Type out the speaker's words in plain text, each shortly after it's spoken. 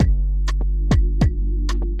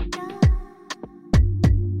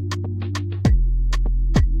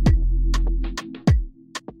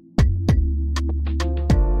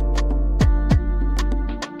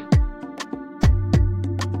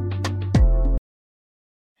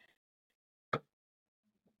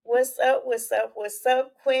What's up? What's up? What's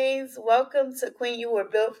up, Queens? Welcome to Queen You Were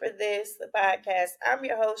Built for This, the podcast. I'm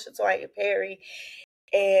your host, Shatoya Perry,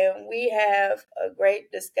 and we have a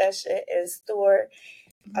great discussion in store.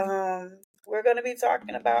 We're going to be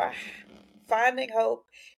talking about finding hope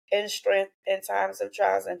and strength in times of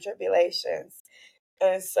trials and tribulations.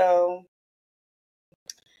 And so,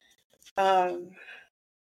 I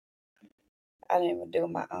didn't even do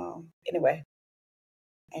my anyway,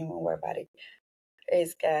 I ain't gonna worry about it.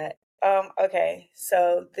 Praise God. Okay,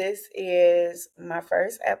 so this is my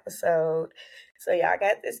first episode. So y'all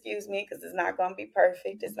got to excuse me because it's not gonna be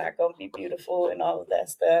perfect, it's not gonna be beautiful and all of that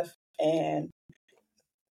stuff and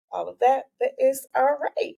all of that, but it's all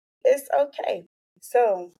right. It's okay.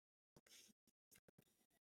 So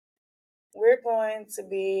we're going to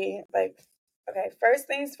be like, okay, first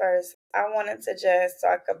things first, I wanted to just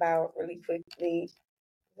talk about really quickly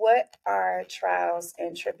what are trials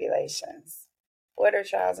and tribulations? What are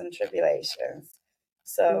trials and tribulations?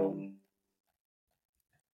 So,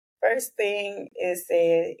 first thing is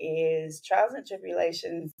said is trials and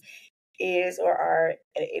tribulations is or are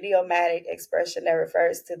an idiomatic expression that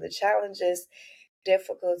refers to the challenges,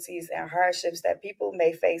 difficulties, and hardships that people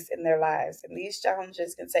may face in their lives. And these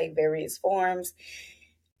challenges can take various forms,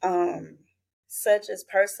 um, such as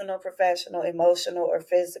personal, professional, emotional, or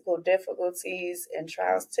physical difficulties, and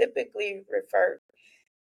trials typically refer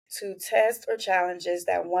to tests or challenges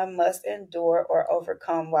that one must endure or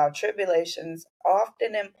overcome, while tribulations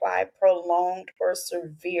often imply prolonged or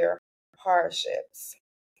severe hardships.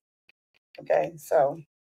 Okay, so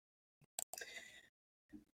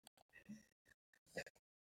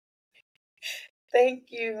thank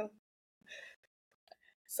you.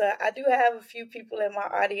 So I do have a few people in my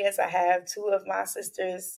audience. I have two of my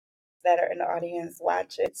sisters that are in the audience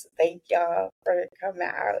watching. So thank y'all for coming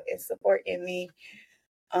out and supporting me.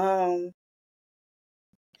 Um,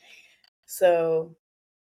 so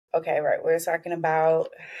okay, right, we're talking about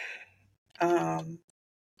um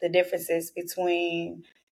the differences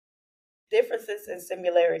and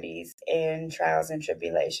similarities in trials and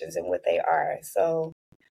tribulations and what they are. So,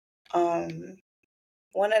 um,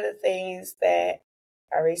 one of the things that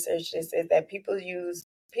I researched is that people use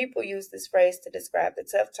this phrase to describe the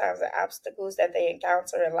tough times and obstacles that they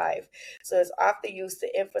encounter in life. So it's often used to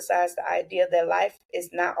emphasize the idea that life is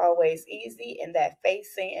not always easy and that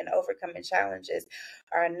facing and overcoming challenges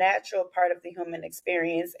are a natural part of the human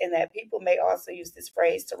experience, and that people may also use this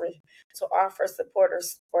phrase to offer support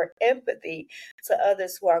or empathy to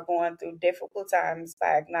others who are going through difficult times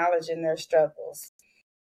by acknowledging their struggles.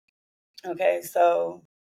 Okay, so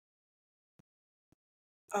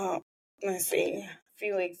Um, let's see, a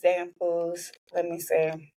few examples. Let me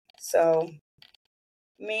say. So,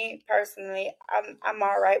 me personally, I'm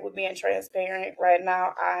all right with being transparent. Right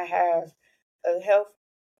now, I have a health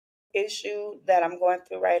issue that I'm going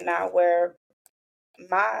through right now, where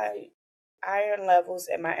my iron levels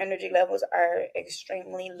and my energy levels are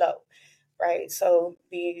extremely low. Right, so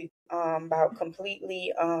be about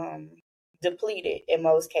completely depleted in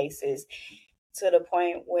most cases, to the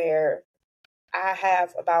point where I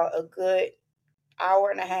have about a good hour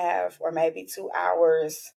and a half or maybe 2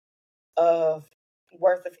 hours of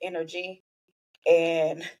worth of energy,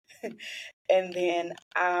 and and then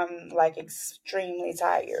I'm like extremely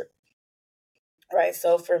tired. Right.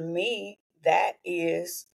 So for me, that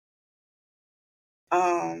is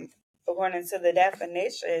according to the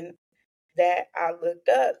definition that I looked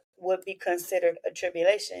up, would be considered a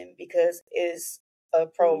tribulation because it's a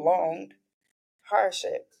prolonged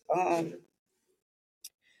hardship.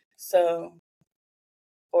 So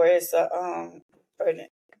or it's a burden.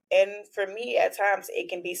 And for me at times it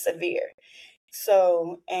can be severe.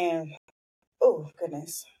 So, and oh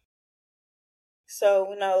goodness. So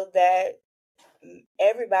we know that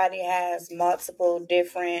everybody has multiple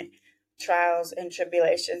different trials and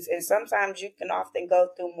tribulations, and sometimes you can often go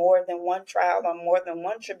through more than one trial or more than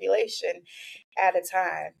one tribulation at a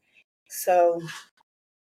time. So,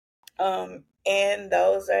 and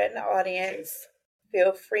those are in the audience,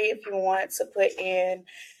 feel free if you want to put in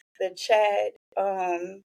the chat,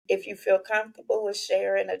 if you feel comfortable with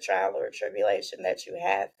sharing a trial or a tribulation that you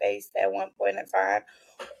have faced at one point in time,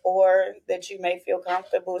 or that you may feel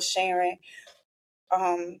comfortable sharing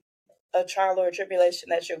um, a trial or a tribulation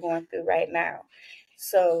that you're going through right now.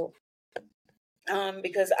 So,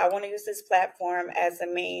 because I want to use this platform as a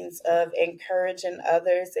means of encouraging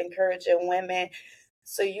others, encouraging women.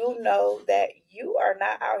 So you know that you are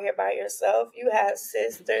not out here by yourself. You have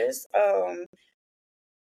sisters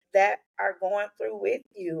that are going through with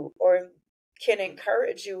you, or can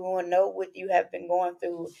encourage you and know what you have been going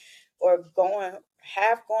through or going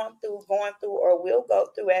have gone through, going through, or will go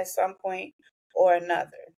through at some point or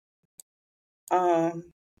another.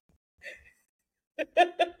 Um,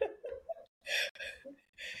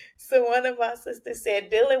 so one of my sisters said,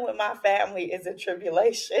 dealing with my family is a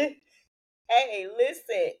tribulation. Hey,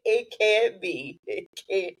 listen, it can be.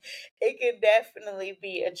 It can definitely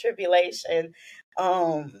be a tribulation.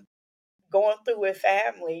 Um, Going through with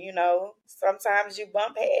family, sometimes you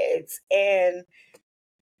bump heads and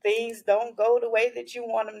things don't go the way that you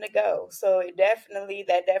want them to go. So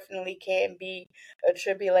that definitely can be a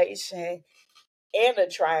tribulation and a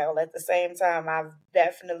trial at the same time. I've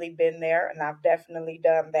definitely been there and I've definitely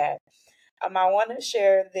done that. I want to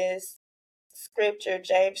share this scripture,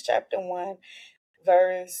 James chapter 1,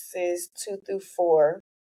 verses 2 through 4.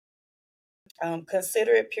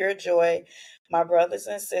 Consider it pure joy, my brothers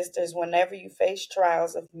and sisters, whenever you face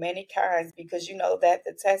trials of many kinds, because you know that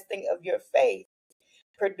the testing of your faith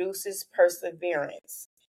produces perseverance.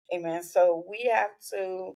 Amen. So we have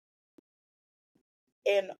to,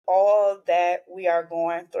 in all that we are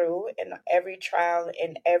going through, in every trial,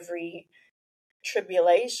 in every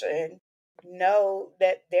tribulation, know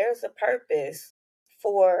that there's a purpose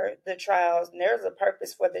for the trials, and there's a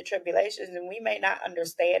purpose for the tribulations, and we may not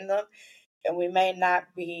understand them, and we may not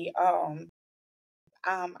be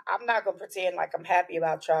I'm not gonna pretend like I'm happy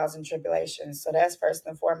about trials and tribulations. So that's first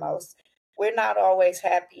and foremost. We're not always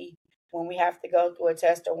happy when we have to go through a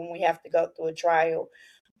test or when we have to go through a trial.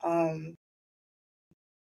 Um,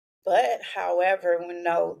 but however, we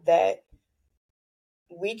know that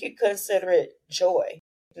we could consider it joy.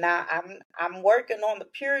 Now I'm working on the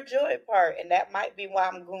pure joy part, and that might be why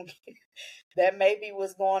I'm going. That may be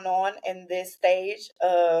what's going on in this stage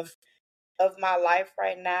of my life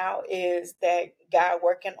right now, is that God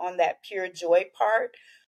working on that pure joy part.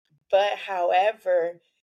 But however,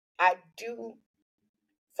 I do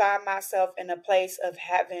find myself in a place of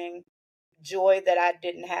having joy that I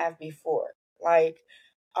didn't have before. Like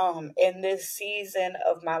in this season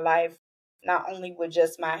of my life, not only with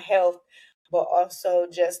just my health, but also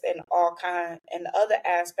just in all kind and other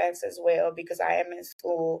aspects as well, because I am in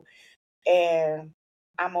school and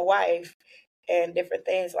I'm a wife and different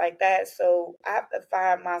things like that. So I have to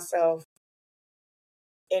find myself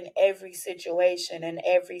in every situation, in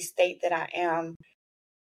every state that I am,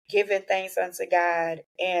 giving thanks unto God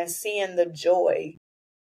and seeing the joy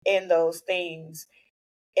in those things,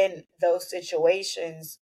 in those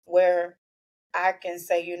situations where I can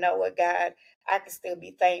say, you know what, God, I can still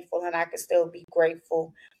be thankful and I can still be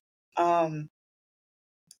grateful. Um,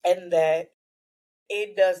 and that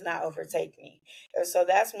it does not overtake me. And so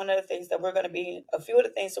that's one of the things that a few of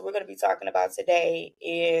the things that we're going to be talking about today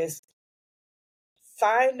is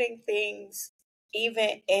finding things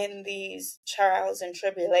even in these trials and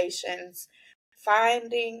tribulations,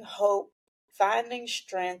 finding hope, finding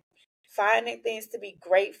strength, finding things to be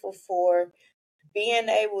grateful for, being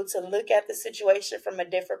able to look at the situation from a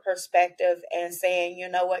different perspective and saying, you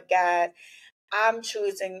know what, God, I'm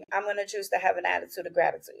going to choose to have an attitude of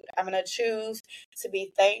gratitude. I'm going to choose to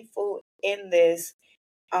be thankful in this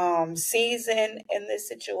season, in this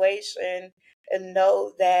situation, and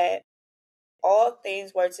know that all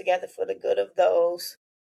things work together for the good of those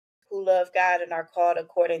who love God and are called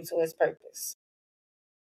according to his purpose.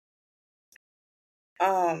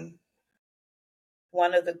 Um,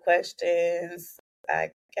 One of the questions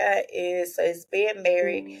I got is, so is being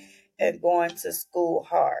married and going to school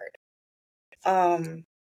hard? Um,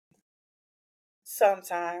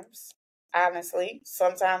 Sometimes, honestly,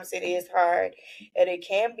 sometimes it is hard, and it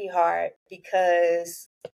can be hard because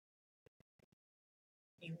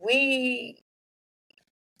we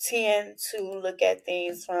tend to look at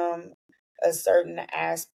things from a certain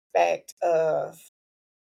aspect of,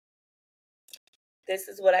 this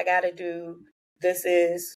is what I got to do, this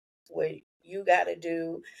is what you got to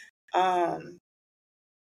do. Um,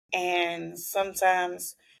 and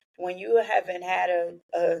sometimes when you haven't had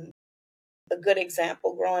a good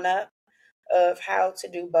example growing up of how to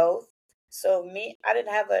do both. So me, I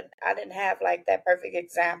didn't have like that perfect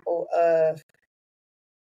example of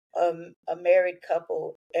a married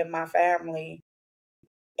couple in my family,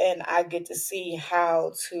 and I get to see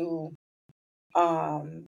how to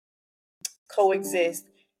um coexist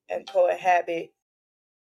and cohabit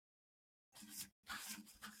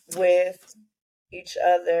with each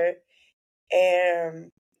other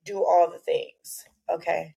and do all the things.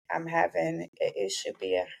 Okay, I'm having it should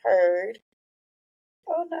be a herd.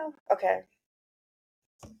 Oh no. Okay.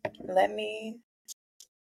 Let me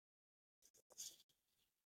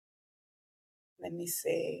let me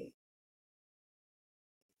see.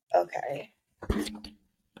 Okay.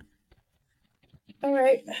 All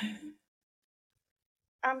right.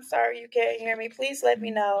 I'm sorry you can't hear me. Please let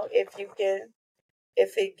me know if you can,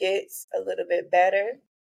 if it gets a little bit better.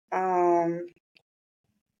 Um,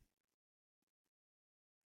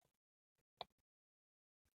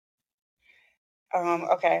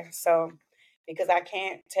 okay, so because I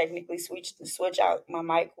can't technically switch out my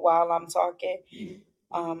mic while I'm talking,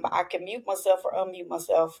 I can mute myself or unmute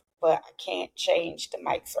myself, but I can't change the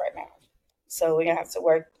mics right now. So we're gonna have to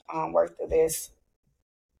work through this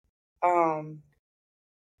um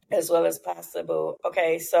as well as possible.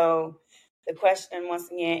 Okay, so the question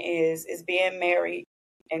once again is being married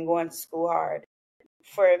and going to school hard?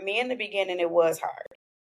 For me in the beginning it was hard.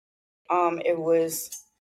 It was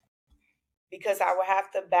because I would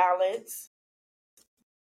have to balance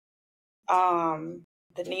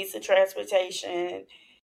the needs of transportation,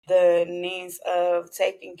 the needs of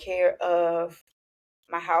taking care of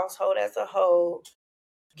my household as a whole,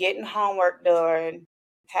 getting homework done,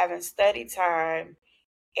 having study time,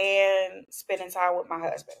 and spending time with my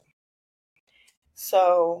husband.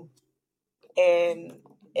 So, and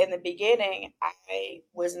in the beginning, I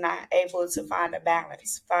was not able to find a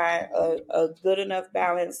balance, find a good enough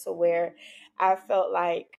balance to where I felt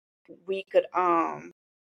like we could um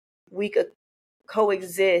we could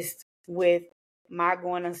coexist with my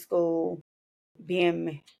going to school,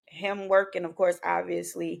 being him working, of course,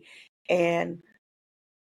 obviously, and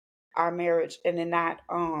our marriage, and then not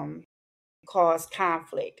cause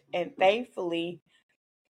conflict. And thankfully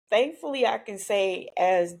I can say,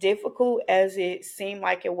 as difficult as it seemed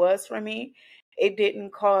like it was for me, it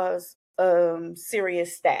didn't cause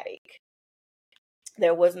serious static.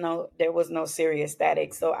 There was no serious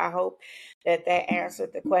static. So I hope that that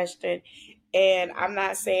answered the question. And I'm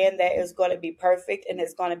not saying that it's going to be perfect and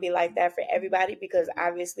it's going to be like that for everybody, because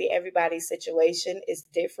obviously everybody's situation is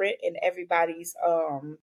different, and everybody's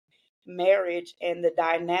marriage and the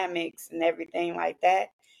dynamics and everything like that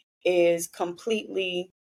is completely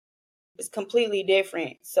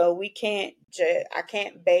different. So I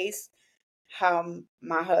can't base how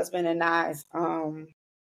my husband and I's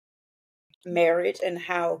marriage and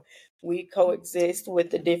how we coexist with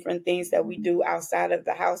the different things that we do outside of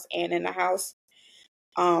the house and in the house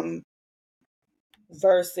um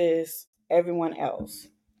versus everyone else.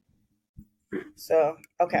 So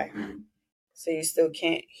okay. So you still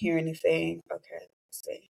can't hear anything. Okay, let's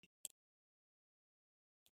see.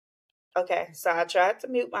 Okay, so I tried to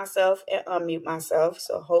mute myself and unmute myself.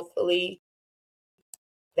 So hopefully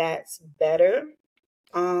that's better.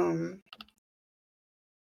 Um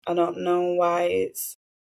I don't know why it's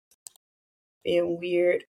being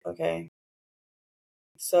weird. Okay.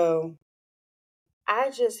 So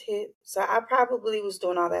I probably was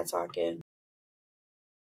doing all that talking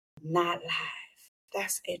not live.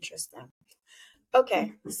 That's interesting.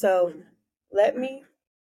 Okay, so let me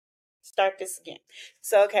start this again.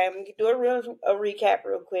 So okay, I'm gonna do a recap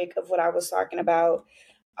real quick of what I was talking about.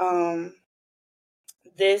 Um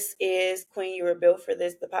this is Queen You Were Built for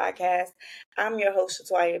This, the podcast. I'm your host,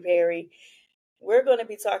 Shataya Perry. We're going to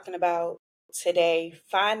be talking about today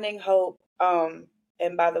finding hope.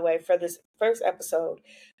 And by the way, for this first episode,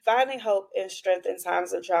 finding hope and strength in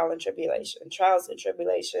times of trials and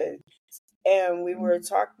tribulation. And we were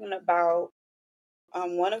talking about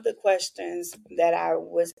one of the questions that I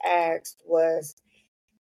was asked was,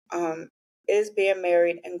 um, is being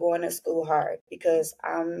married and going to school hard? Because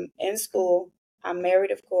I'm in school. I'm married,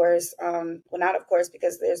 of course. Well, not of course,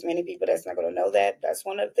 because there's many people that's not going to know that. That's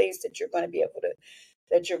one of the things that you're going to be able to,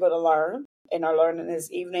 that you're going to learn and are learning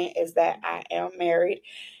this evening, is that I am married.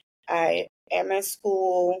 I am in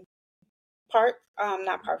school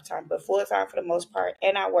not part time, but full time for the most part,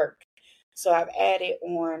 and I work. So I've added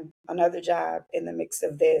on another job in the mix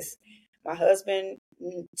of this. My husband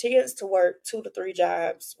tends to work 2 to 3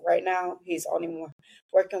 jobs. Right now, he's only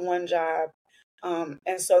working one job.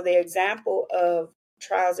 And so the example of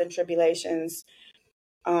trials and tribulations,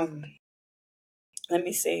 um, let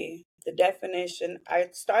me see the definition. I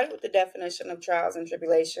started with the definition of trials and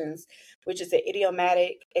tribulations, which is an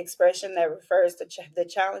idiomatic expression that refers to the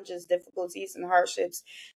challenges, difficulties, and hardships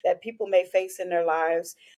that people may face in their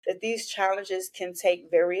lives. That these challenges can take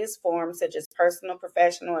various forms, such as personal,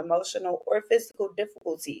 professional, emotional, or physical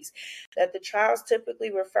difficulties. That the trials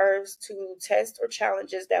typically refers to tests or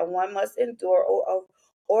challenges that one must endure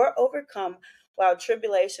or overcome, while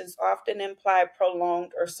tribulations often imply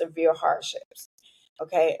prolonged or severe hardships.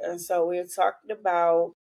 Okay, and so we're talking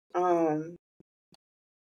about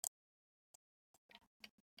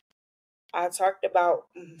I talked about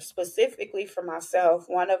specifically for myself,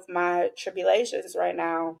 one of my tribulations right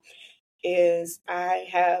now is I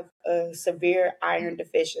have a severe iron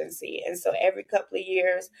deficiency. And so every couple of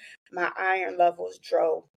years, my iron levels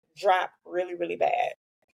drop really, really bad.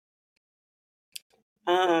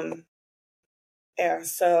 Um, and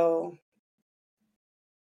so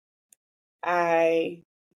I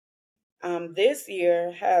this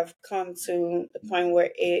year have come to the point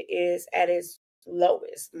where it is at its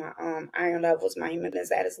lowest. My iron levels, my hemoglobin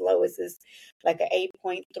is at its lowest. Is like an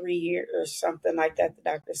 8.3 or something like that, the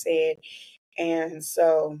doctor said. And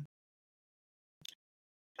so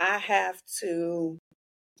I have to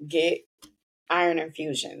get iron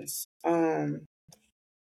infusions. And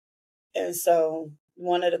so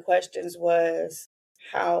one of the questions was,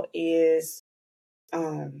 how is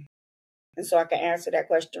and so I can answer that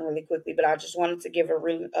question really quickly, but I just wanted to give a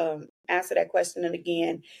really answer that question and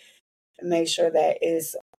again and make sure that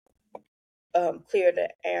is clear the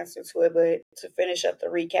answer to it. But to finish up the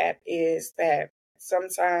recap is that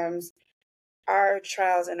sometimes our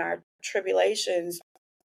trials and our tribulations,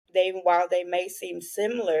 they while they may seem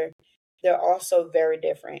similar, they're also very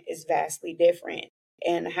different. It's vastly different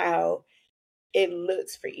in how it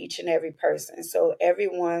looks for each and every person. So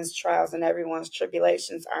everyone's trials and everyone's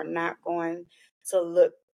tribulations are not going to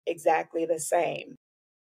look exactly the same.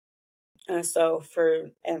 And so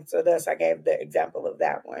thus I gave the example of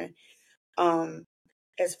that one. Um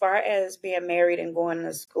as far as being married and going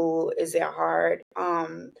to school, is it hard?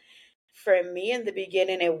 For me in the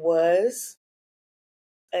beginning it was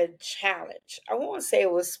a challenge. I won't say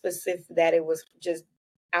it was specific that it was just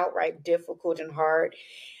outright difficult and hard.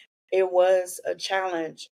 It was a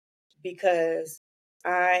challenge because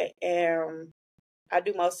I am I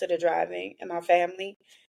do most of the driving in my family.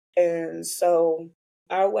 And so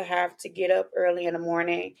I would have to get up early in the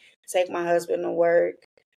morning, take my husband to work,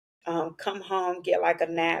 come home, get like a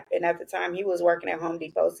nap. And at the time he was working at Home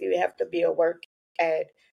Depot, so he would have to be at work at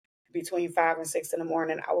between 5 and 6 in the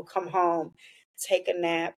morning. I would come home, take a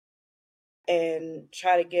nap, and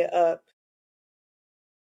try to get up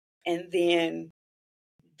and then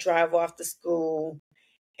drive off to school.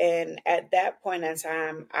 And at that point in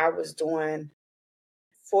time, I was doing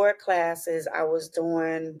 4 classes. I was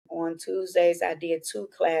doing on Tuesdays, I did 2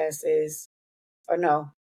 classes, or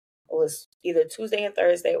no, it was either Tuesday and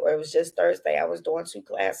Thursday, or it was just Thursday. I was doing 2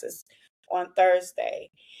 classes on Thursday,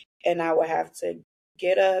 and I would have to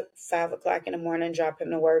get up 5 o'clock in the morning, drop him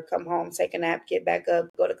to work, come home, take a nap, get back up,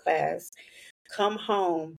 go to class, come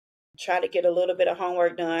home, try to get a little bit of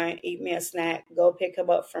homework done, eat me a snack, go pick him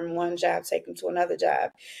up from one job, take him to another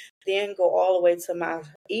job, then go all the way to my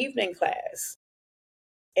evening class.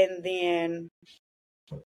 And then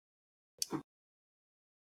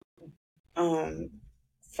um,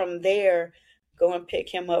 from there, go and pick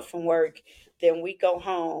him up from work. Then we go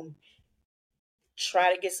home,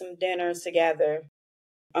 try to get some dinners together.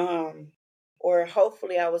 Um, or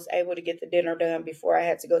hopefully I was able to get the dinner done before I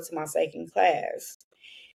had to go to my second class.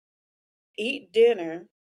 Eat dinner,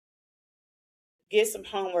 get some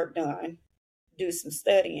homework done, do some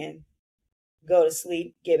studying, go to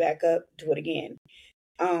sleep, get back up, do it again.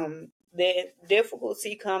 The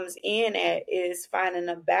difficulty comes in at is finding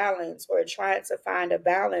a balance or trying to find a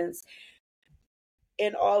balance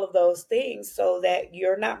in all of those things so that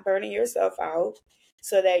you're not burning yourself out,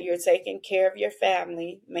 so that you're taking care of your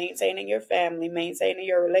family, maintaining your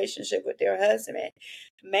relationship with your husband,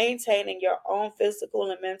 maintaining your own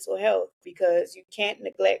physical and mental health, because you can't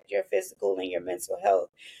neglect your physical and your mental health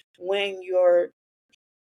when you're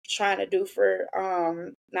trying to do for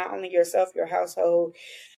not only yourself, your household,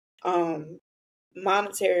 um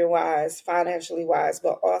monetary wise, financially wise,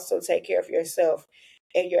 but also take care of yourself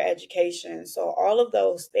and your education. So all of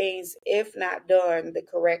those things, if not done the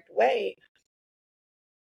correct way,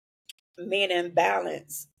 meaning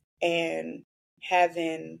balance and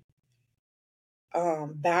having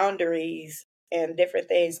boundaries and different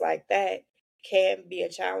things like that, can be a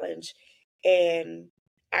challenge. And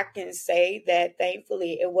I can say that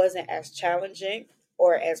thankfully it wasn't as challenging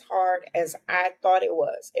or as hard as I thought it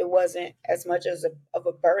was. It wasn't as much as of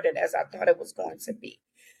a burden as I thought it was going to be.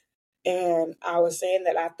 And I was saying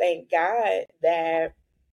that I thank God that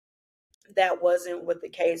that wasn't what the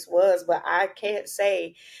case was, but I can't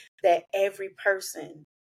say that every person,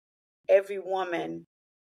 every woman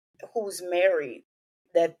who's married,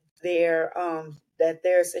 that their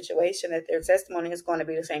situation, that their testimony is going to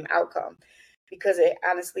be the same outcome, because it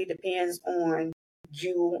honestly depends on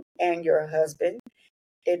you and your husband.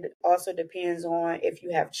 It also depends on if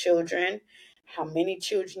you have children, how many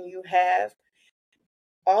children you have.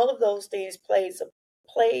 All of those things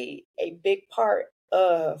play a big part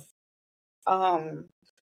of um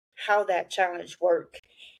how that challenge work.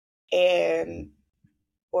 And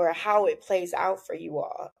or how it plays out for you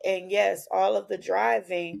all. And yes, all of the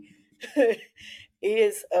driving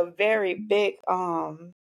is a very big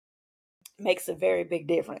makes a very big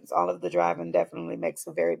difference. All of the driving definitely makes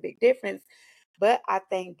a very big difference. But I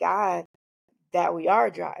thank God that we are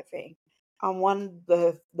driving. One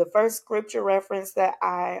of the first scripture reference that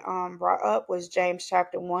I brought up was James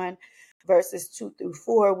chapter 1, verses 2 through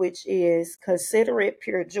 4, which is, consider it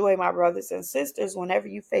pure joy, my brothers and sisters, whenever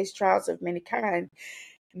you face trials of many kinds,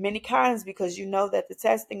 because you know that the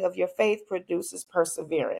testing of your faith produces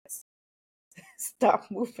perseverance. Stop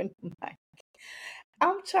moving the mic.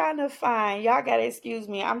 I'm trying to find, y'all gotta excuse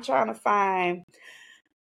me, I'm trying to find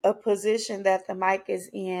a position that the mic is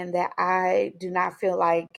in that I do not feel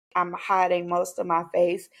like I'm hiding most of my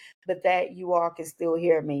face, but that you all can still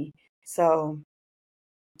hear me. So,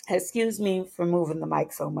 excuse me for moving the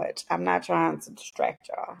mic so much. I'm not trying to distract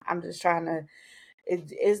y'all. I'm just trying to,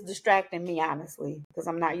 it's distracting me, honestly, because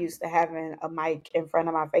I'm not used to having a mic in front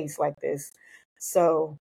of my face like this.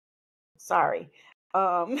 So, sorry.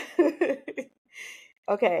 Um,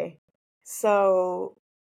 okay. So,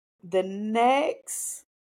 the next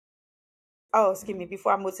oh, excuse me,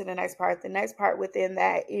 before I move to the next part within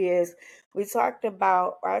that is I talked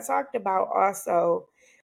about also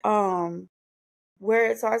um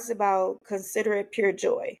where it talks about consider it pure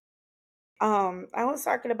joy. I was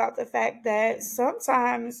talking about the fact that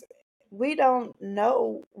sometimes we don't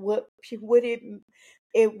know what it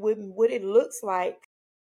looks like,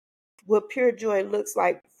 what pure joy looks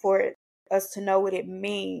like, for us to know what it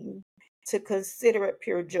means to consider it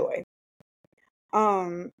pure joy.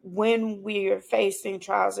 When we are facing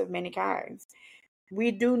trials of many kinds,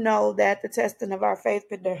 we do know that the testing of our faith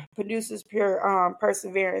produces pure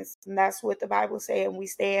perseverance, and that's what the Bible says, and we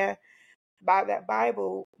stand by that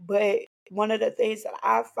Bible. But one of the things that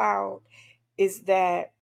I found is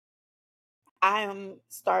that I am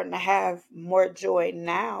starting to have more joy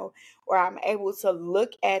now, where I'm able to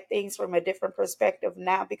look at things from a different perspective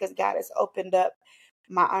now, because God has opened up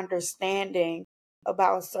my understanding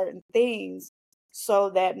about certain things. So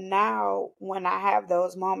that now, when I have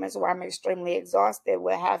those moments where I'm extremely exhausted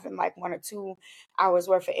with having like 1 or 2 hours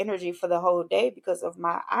worth of energy for the whole day because of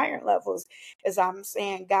my iron levels, is I'm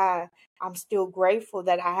saying, God, I'm still grateful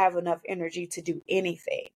that I have enough energy to do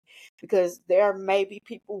anything, because there may be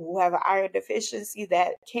people who have an iron deficiency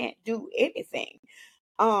that can't do anything,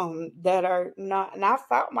 that are not, and I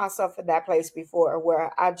found myself in that place before,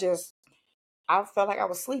 where I felt like I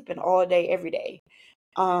was sleeping all day every day,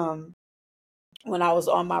 um when I was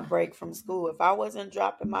on my break from school. If I wasn't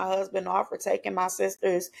dropping my husband off or taking my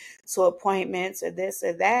sisters to appointments or this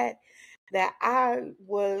or that, that I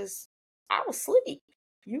was asleep.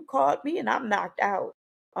 You called me and I'm knocked out.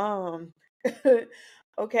 Um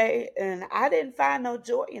okay, and I didn't find no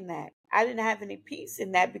joy in that. I didn't have any peace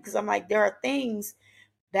in that, because I'm like, there are things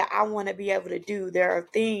that I want to be able to do. There are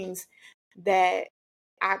things that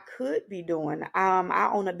I could be doing. I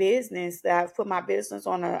own a business that I've put my business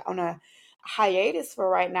on a hiatus for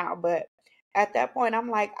right now, but at that point I'm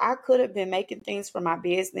like, I could have been making things for my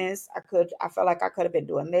business. I felt like I could have been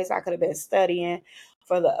doing this. I could have been studying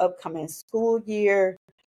for the upcoming school year.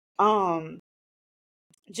 Um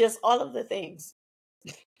just all of the things.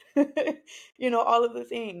 All of the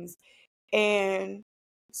things. And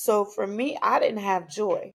so for me, I didn't have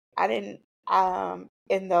joy. I didn't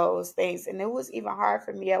in those things. And it was even hard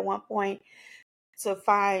for me at one point to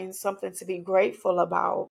find something to be grateful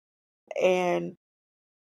about. And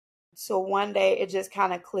so one day it just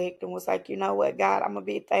kind of clicked and was like, you know what, God, I'm gonna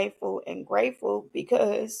be thankful and grateful,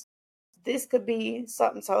 because this could be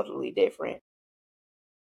something totally different.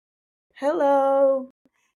 Hello.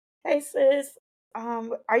 Hey sis.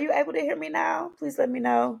 Are you able to hear me now? Please let me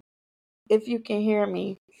know if you can hear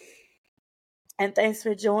me. And thanks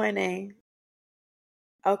for joining.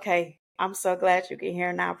 Okay, I'm so glad you can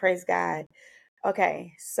hear now. Praise God.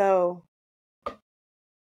 Okay, so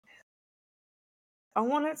I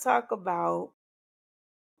want to talk about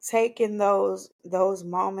taking those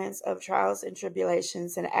moments of trials and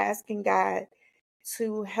tribulations and asking God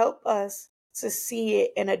to help us to see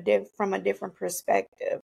it from a different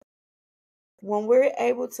perspective. When we're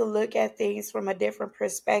able to look at things from a different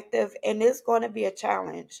perspective, and it's going to be a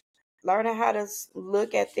challenge, learning how to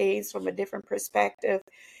look at things from a different perspective,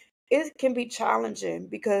 it can be challenging,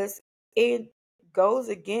 because it goes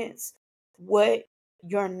against what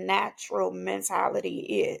your natural mentality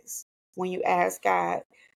is when you ask God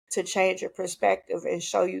to change your perspective and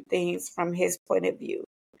show you things from his point of view.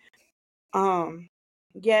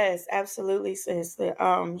 Yes, absolutely, sister.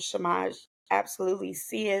 Shamaj. absolutely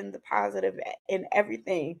seeing the positive in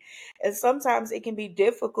everything. And sometimes it can be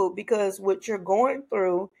difficult because what you're going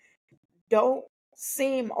through don't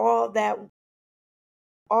seem all that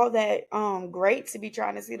great to be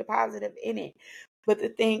trying to see the positive in it. But the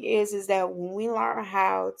thing is that when we learn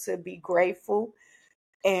how to be grateful,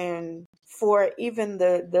 and for even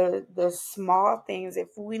the small things, if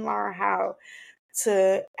we learn how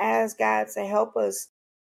to ask God to help us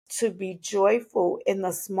to be joyful in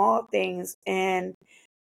the small things and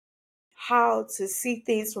how to see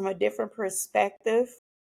things from a different perspective,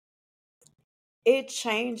 it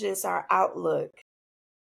changes our outlook.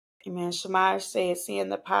 Amen. Shemaiah said, seeing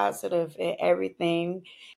the positive in everything,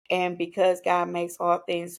 and because God makes all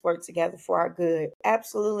things work together for our good.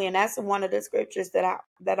 Absolutely. And that's one of the scriptures that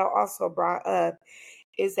I also brought up,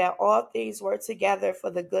 is that all things work together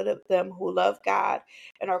for the good of them who love God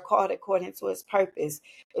and are called according to his purpose.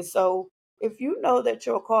 And so if you know that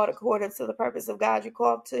you're called according to the purpose of God, you're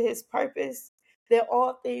called to his purpose, then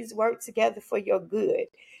all things work together for your good.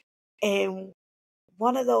 And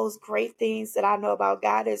one of those great things that I know about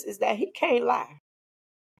God is that he can't lie.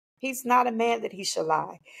 He's not a man that he should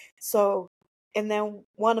lie. So, and then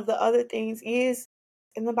one of the other things is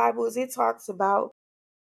in the Bible is it talks about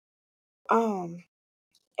um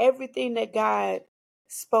everything that God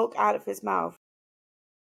spoke out of his mouth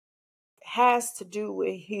has to do what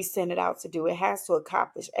he sent it out to do. It has to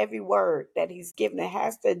accomplish every word that he's given. It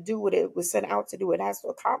has to do what it was sent out to do. It has to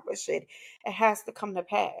accomplish it. It has to come to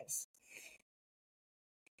pass.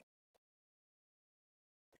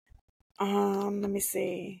 Let me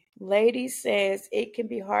see. Lady says it can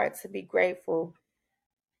be hard to be grateful,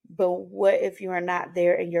 but what if you are not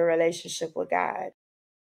there in your relationship with God?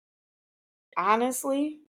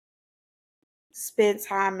 Honestly, spend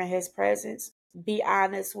time in his presence. Be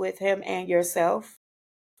honest with him and yourself.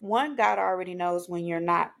 One, God already knows when you're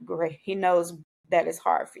not great. He knows that it's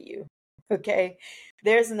hard for you. Okay.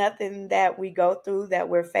 There's nothing that we go through that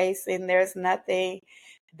we're facing. There's nothing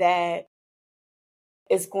that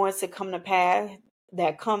is going to come to pass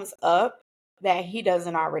that comes up that he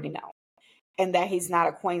doesn't already know and that he's not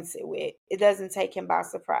acquainted with. It doesn't take him by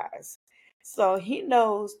surprise. So he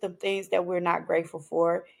knows the things that we're not grateful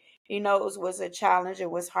for. He knows was a challenge.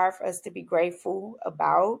 It was hard for us to be grateful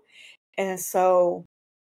about. And so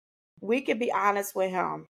we can be honest with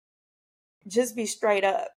him. Just be straight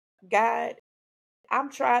up. God,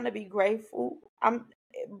 I'm trying to be grateful. I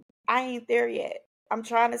ain't there yet. I'm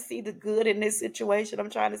trying to see the good in this situation. I'm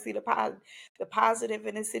trying to see the positive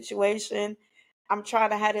in this situation. I'm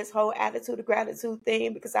trying to have this whole attitude of gratitude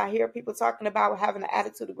thing because I hear people talking about having an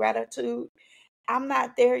attitude of gratitude. I'm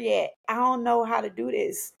not there yet. I don't know how to do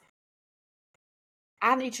this.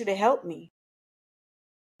 I need you to help me.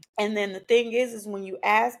 And then the thing is when you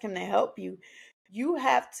ask him to help you, you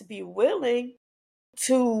have to be willing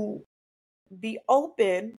to be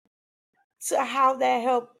open to how that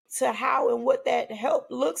help, to how and what that help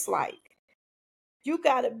looks like. You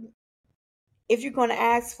gotta, if you're gonna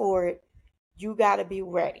ask for it, you gotta be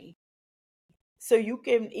ready. So you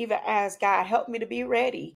can even ask God, help me to be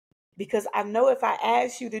ready. Because I know if I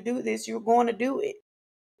ask you to do this, you're going to do it.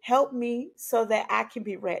 Help me so that I can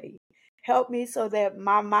be ready. Help me so that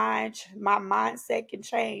my mindset can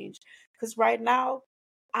change. Because right now,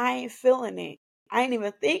 I ain't feeling it. I ain't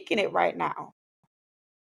even thinking it right now.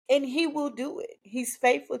 And he will do it. He's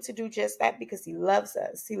faithful to do just that because he loves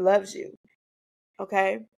us. He loves you.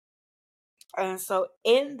 Okay. And so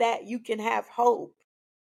in that you can have hope.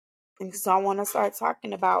 And so I want to start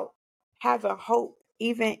talking about having hope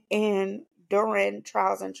even in during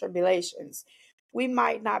trials and tribulations. We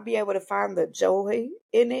might not be able to find the joy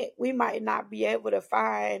in it. We might not be able to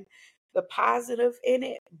find the positive in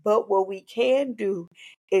it. But what we can do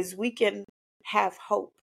is we can have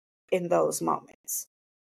hope in those moments.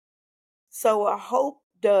 So what hope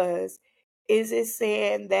does is it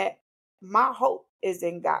saying that my hope is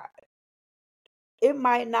in God. It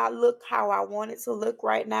might not look how I want it to look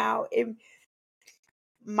right now.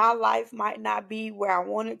 My life might not be where I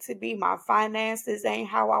want it to be. My finances ain't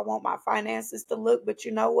how I want my finances to look. But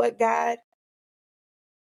you know what, God?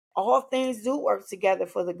 All things do work together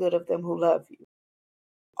for the good of them who love you.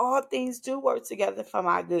 All things do work together for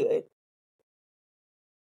my good.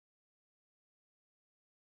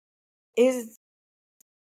 Is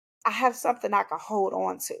I have something I can hold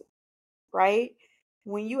on to, right?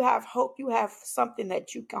 When you have hope, you have something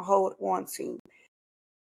that you can hold on to.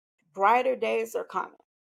 Brighter days are coming.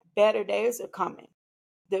 Better days are coming.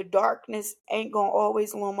 The darkness ain't going to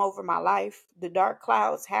always loom over my life. The dark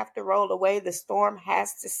clouds have to roll away. The storm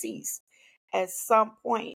has to cease. At some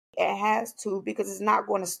point, it has to because it's not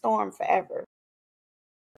going to storm forever.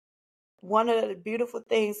 one of the beautiful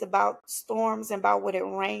things about storms and about what it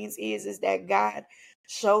rains is that God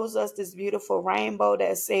shows us this beautiful rainbow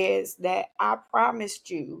that says that I promised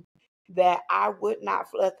you that I would not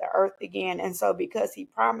flood the earth again. And so because he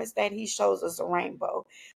promised that, he shows us a rainbow.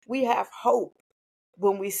 We have hope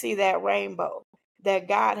when we see that rainbow, that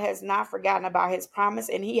God has not forgotten about his promise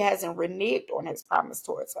and he hasn't reneged on his promise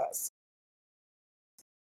towards us.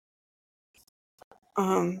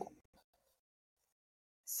 Um,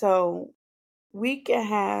 so we can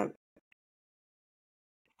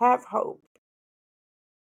have hope.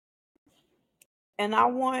 And I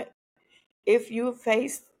want, if you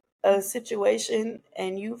faced a situation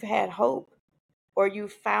and you've had hope or you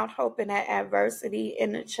found hope in that adversity,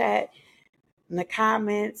 in the chat, in the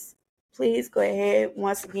comments, please go ahead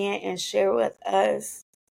once again and share with us,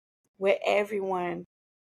 with everyone,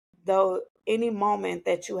 though any moment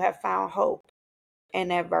that you have found hope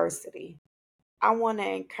in adversity. I want to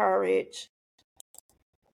encourage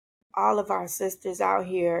all of our sisters out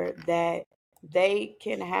here that they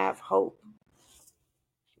can have hope,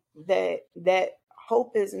 that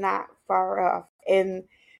hope is not far off, and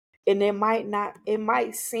it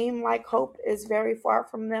might seem like hope is very far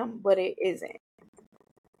from them, but it isn't.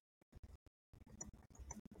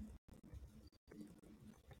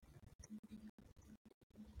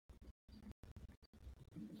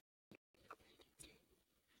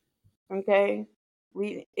 Okay,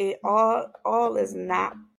 we it all is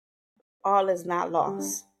not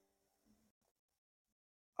lost.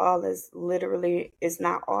 All is literally is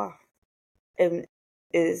not off, and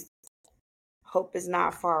is hope is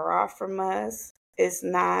not far off from us. It's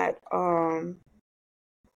not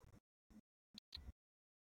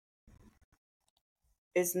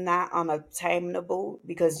unattainable,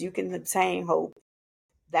 because you can attain hope.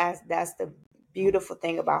 That's the beautiful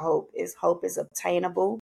thing about hope is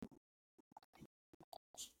obtainable.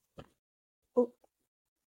 Ooh,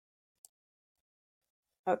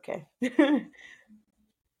 okay.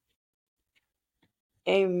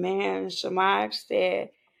 Amen. Shamaj said,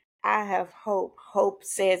 I have hope. Hope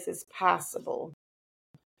says it's possible.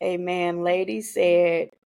 Amen. Lady said,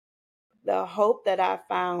 the hope that I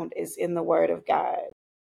found is in the word of God.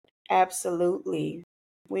 Absolutely.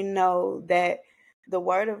 We know that the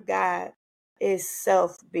word of God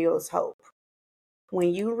itself builds hope.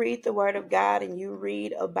 When you read the word of God and you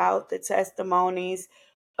read about the testimonies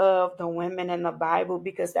of the women in the Bible,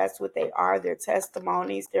 because that's what they are, they're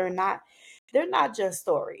testimonies. They're not just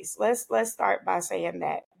stories. Let's start by saying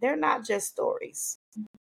that. They're not just stories.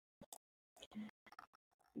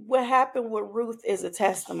 What happened with Ruth is a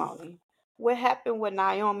testimony. What happened with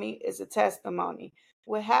Naomi is a testimony.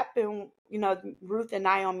 What happened, Ruth and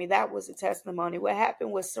Naomi, that was a testimony. What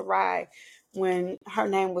happened with Sarai when her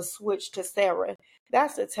name was switched to Sarah,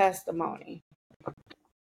 that's a testimony.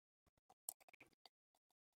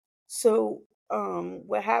 So,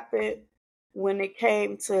 what happened when it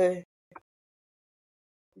came to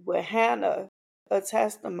with Hannah, a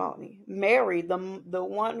testimony. Mary, the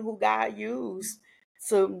one who God used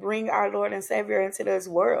to bring our Lord and Savior into this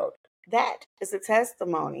world, that is a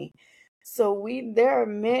testimony. So there are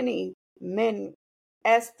many men.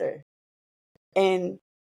 Esther, and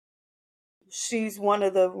she's one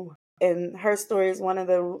of and her story is one of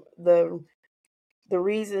the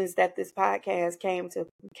reasons that this podcast came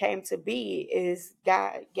to be, is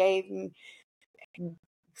God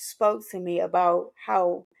spoke to me about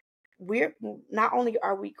how we're not only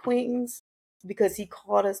are we queens because he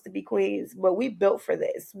called us to be queens, but we built for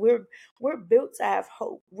this. We're built to have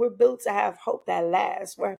hope. We're built to have hope that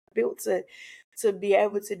lasts. We're built to be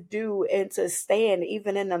able to do and to stand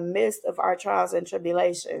even in the midst of our trials and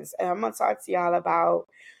tribulations. And I'm gonna talk to y'all about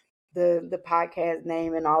the podcast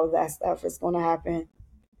name and all of that stuff. It's gonna happen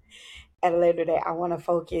at a later date. I want to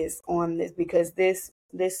focus on this because this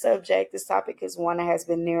topic is one that has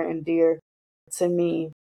been near and dear to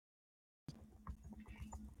me.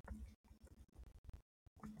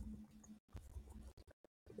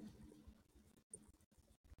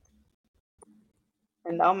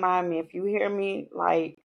 And don't mind me if you hear me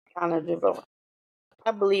like kind of develop.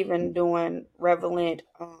 I believe in doing relevant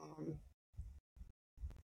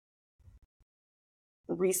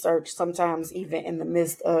research sometimes, even in the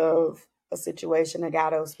midst of a situation. That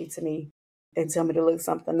God will speak to me and tell me to look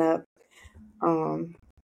something up. Um,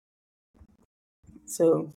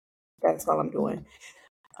 so that's all I'm doing.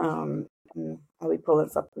 And I'll be pulling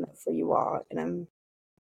something up for you all, and I'm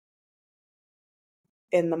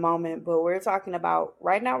in the moment. But we're talking about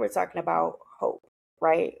right now. We're talking about hope,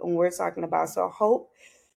 right? And we're talking about hope.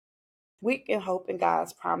 We can hope in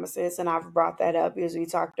God's promises, and I've brought that up because we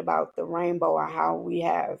talked about the rainbow and how we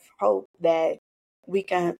have hope that we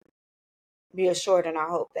can be assured in our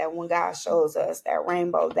hope that when God shows us that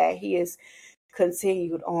rainbow, that He is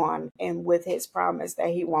continued on and with His promise that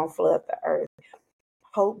He won't flood the earth.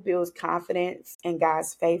 Hope builds confidence in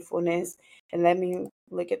God's faithfulness. And let me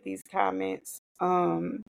look at these comments.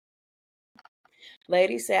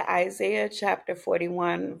 Lady said Isaiah chapter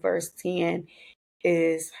 41, verse 10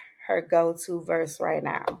 is her go-to verse right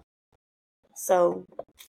now. So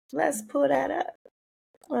let's pull that up.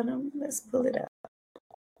 Let's pull it up.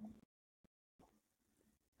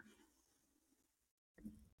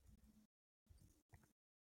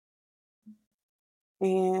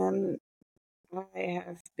 And I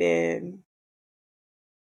have been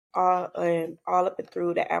all up and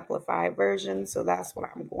through the amplified version, so that's what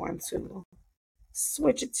I'm going to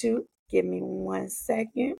switch it to. Give me 1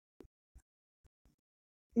 second.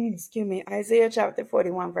 Excuse me. Isaiah chapter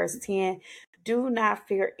 41, verse 10. Do not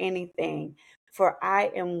fear anything, for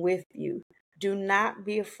I am with you. Do not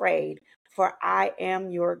be afraid, for I am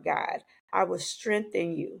your God. I will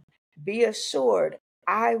strengthen you. Be assured,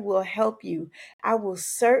 I will help you. I will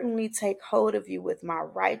certainly take hold of you with my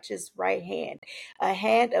righteous right hand, a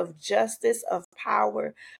hand of justice, of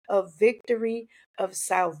power, of victory, of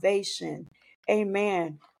salvation.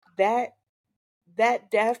 Amen. That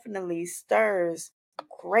definitely stirs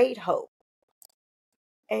great hope.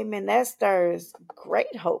 Amen. That stirs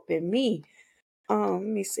great hope in me. Let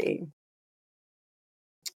me see.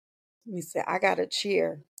 Let me see. I got a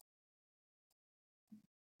cheer.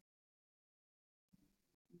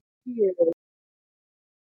 Cheer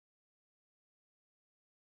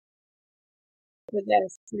for that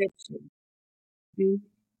scripture. Mhm.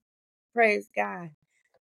 Praise God.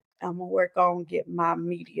 I'm gonna work on getting my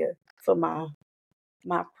media for my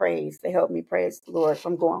praise to help me praise the Lord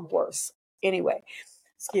from going hoarse. Anyway,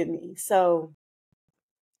 excuse me. So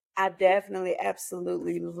I definitely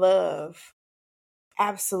absolutely love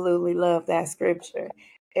that scripture.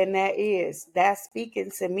 And that's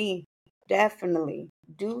speaking to me. Definitely.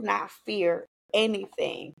 Do not fear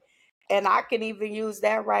anything. And I can even use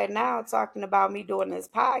that right now talking about me doing this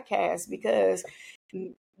podcast, because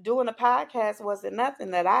doing a podcast wasn't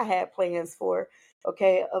nothing that I had plans for,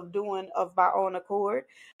 okay, of doing of my own accord.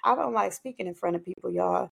 I don't like speaking in front of people,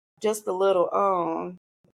 y'all. Just a little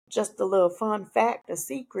fun fact, a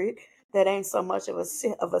secret that ain't so much of a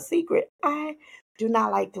secret. I do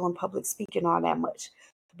not like doing public speaking all that much.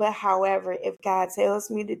 But however, if God tells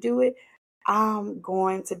me to do it, I'm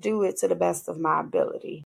going to do it to the best of my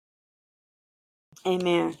ability.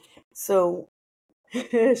 Amen. So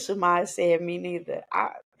Shemai said, me neither.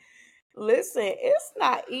 Listen, it's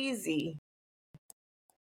not easy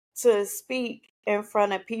to speak in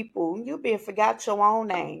front of people. You been forgot your own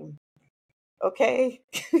name. Okay?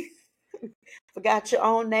 Forgot your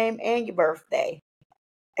own name and your birthday.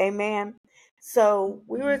 Amen. So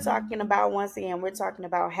we were talking about, once again, we're talking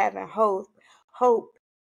about having hope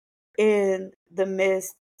in the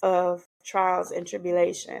midst of trials and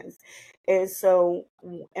tribulations. And so,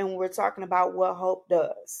 and we're talking about what hope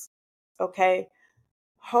does. Okay.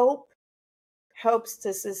 Hope helps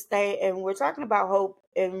to sustain, and we're talking about hope.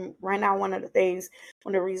 And right now, one of the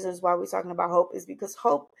reasons why we're talking about hope is because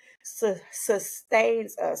hope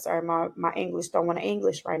sustains us. Sorry, my English don't want to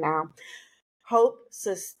English right now. Hope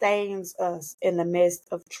sustains us in the midst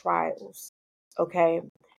of trials. Okay.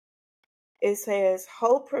 It says,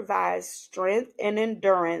 hope provides strength and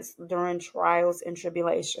endurance during trials and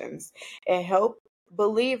tribulations. It helps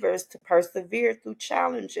believers to persevere through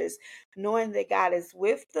challenges, knowing that God is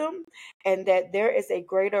with them and that there is a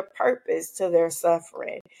greater purpose to their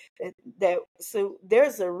suffering. So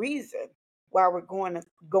there's a reason why we're going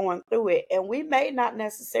through it, and we may not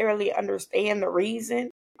necessarily understand the reason.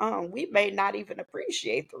 We may not even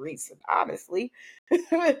appreciate the reason, honestly.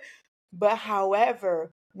 But however,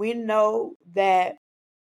 we know that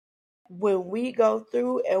when we go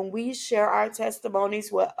through and we share our testimonies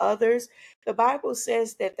with others, the Bible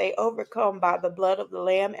says that they overcome by the blood of the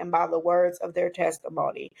Lamb and by the words of their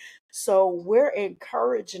testimony. So we're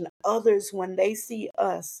encouraging others when they see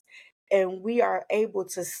us and we are able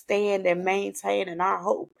to stand and maintain in our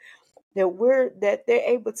hope, that they're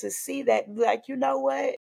able to see that, like, you know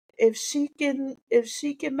what? If she can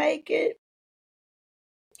make it,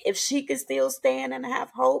 if she can still stand and have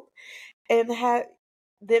hope and have,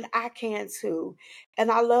 then I can too.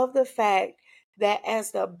 And I love the fact that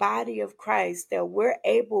as the body of Christ, that we're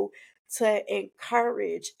able to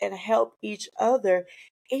encourage and help each other,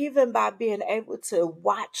 even by being able to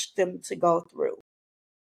watch them to go through.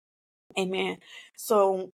 Amen.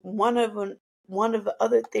 So one of the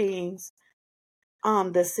other things,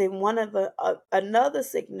 another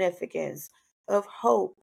significance of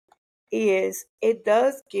hope is it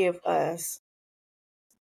does give us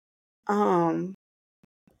um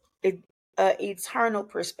it, eternal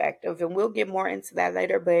perspective, and we'll get more into that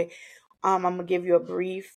later. But I'm gonna give you a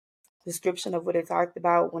brief description of what it talked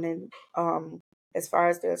about when as far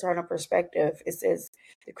as the eternal perspective. It says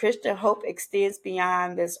the Christian hope extends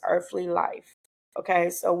beyond this earthly life. Okay,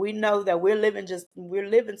 so we know that we're living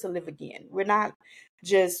to live again. We're not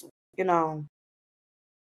just, you know,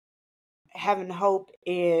 having hope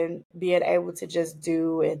in being able to just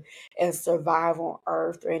do and survive on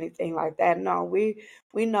earth or anything like that. No, we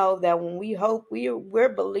know that when we hope, we're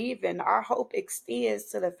believing. Our hope extends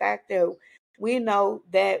to the fact that we know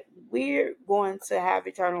that we're going to have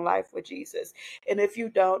eternal life with Jesus. And if you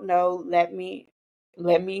don't know, let me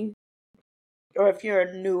or if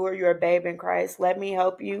you're new or you're a babe in Christ, let me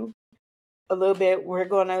help you a little bit. We're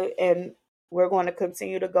going to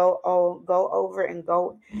continue to go over and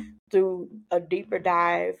go through a deeper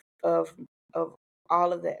dive of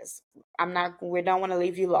all of this. We don't want to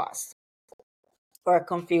leave you lost or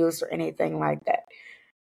confused or anything like that.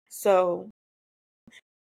 So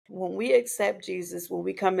when we accept Jesus, when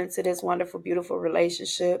we come into this wonderful, beautiful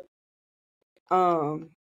relationship,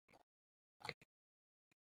 um,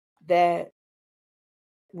 that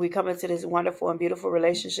we come into this wonderful and beautiful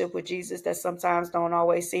relationship with Jesus that sometimes don't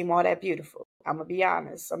always seem all that beautiful. I'm gonna be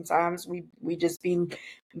honest. Sometimes we just be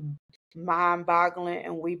mind boggling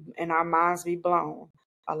and our minds be blown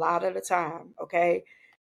a lot of the time. Okay.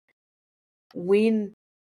 We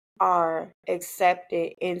are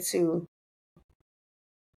accepted into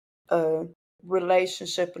a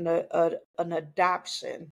relationship and an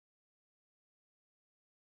adoption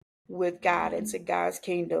with God into God's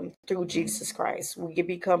kingdom through Jesus Christ. We can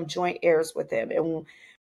become joint heirs with him. And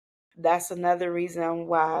that's another reason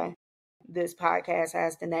why this podcast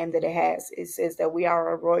has the name that it has. It says that we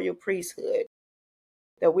are a royal priesthood,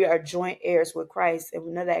 that we are joint heirs with Christ. And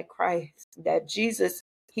we know that that Jesus,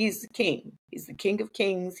 he's the king. He's the King of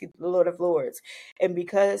Kings. He's the Lord of Lords. And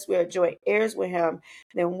because we are joint heirs with him,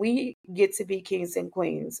 then we get to be kings and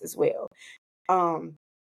queens as well.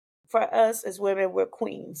 For us as women, we're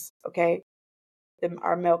queens, okay?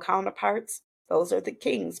 Our male counterparts, those are the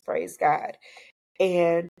kings, praise God.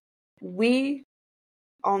 And we,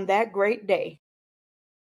 on that great day,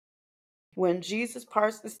 when Jesus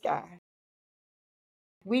parts the sky,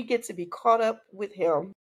 we get to be caught up with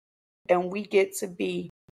him and we get to be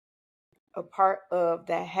a part of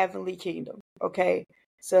that heavenly kingdom. Okay.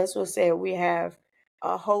 So that's what I said. We have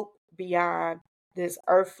a hope beyond this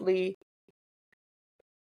earthly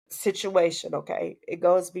situation. Okay. It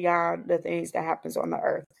goes beyond the things that happens on the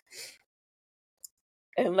earth.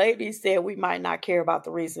 And ladies said we might not care about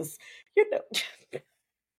the reasons, you know.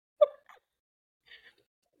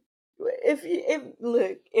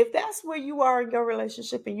 If that's where you are in your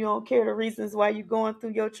relationship and you don't care the reasons why you're going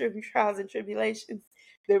through your trials and tribulations,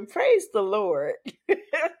 then praise the Lord.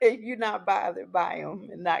 You're not bothered by them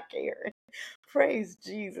and not caring. Praise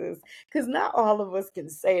Jesus. Because not all of us can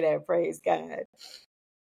say that, praise God.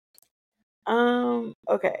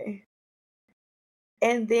 Okay.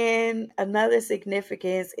 And then another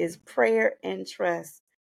significance is prayer and trust.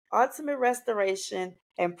 Ultimate restoration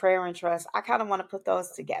and prayer and trust. I kind of want to put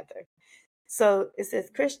those together. So it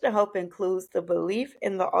says Christian hope includes the belief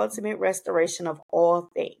in the ultimate restoration of all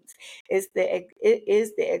things. It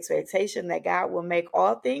is the expectation that God will make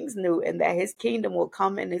all things new and that his kingdom will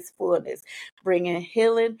come in its fullness, bringing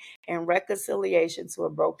healing and reconciliation to a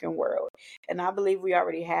broken world. And I believe we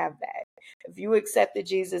already have that. If you accepted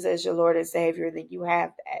Jesus as your Lord and Savior, then you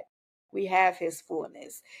have that. We have his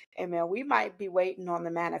fullness. Amen. We might be waiting on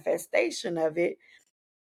the manifestation of it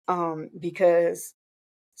because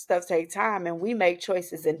stuff takes time and we make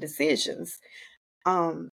choices and decisions.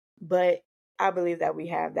 But I believe that we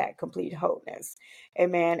have that complete wholeness.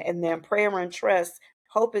 Amen. And then prayer and trust.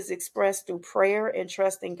 Hope is expressed through prayer and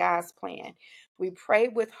trust in God's plan. We pray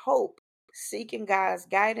with hope, seeking God's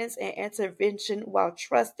guidance and intervention while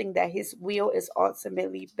trusting that his will is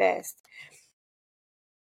ultimately best.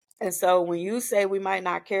 And so when you say we might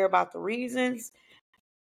not care about the reasons,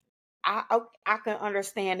 I can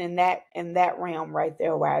understand in that realm right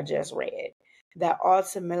there where I just read that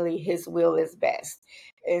ultimately his will is best.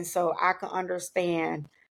 And so I can understand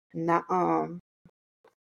not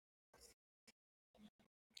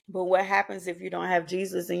but what happens if you don't have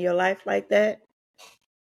Jesus in your life like that?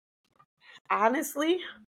 Honestly,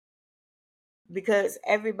 because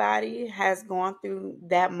everybody has gone through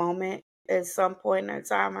that moment at some point in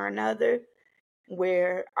time or another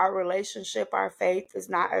where our relationship, our faith is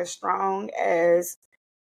not as strong as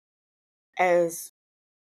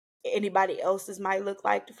anybody else's might look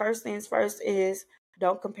like. The first things first is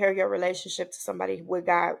Don't compare your relationship to somebody with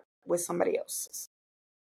God with somebody else's.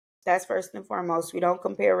 That's first and foremost. We don't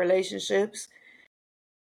compare relationships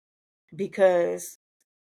because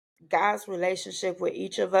God's relationship with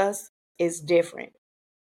each of us is different.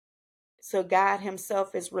 So God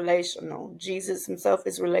himself is relational. Jesus himself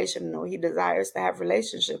is relational. He desires to have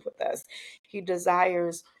relationship with us. He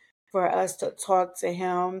desires for us to talk to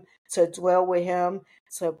him, to dwell with him,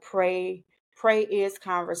 to pray. Pray is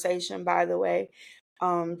conversation, by the way.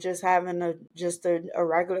 Just having a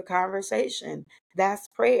regular conversation. That's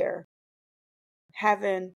prayer.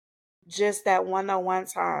 Having just that one-on-one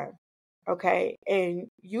time. Okay. And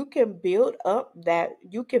you can build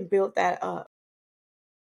that up.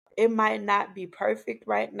 It might not be perfect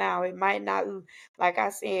right now. It might not, like I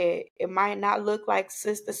said, it might not look like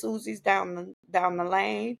Sister Susie's down the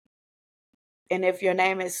lane. And if your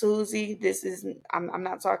name is Susie, I'm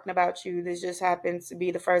not talking about you. This just happens to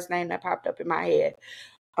be the first name that popped up in my head.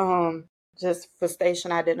 Um, just for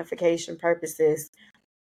station identification purposes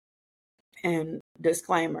and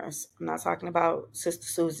disclaimers. I'm not talking about Sister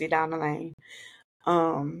Susie down the lane.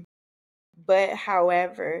 But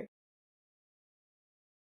however,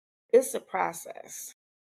 it's a process.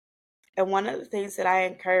 And one of the things that I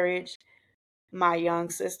encourage my young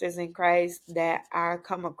sisters in Christ that I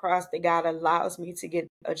come across that God allows me to get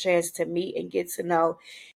a chance to meet and get to know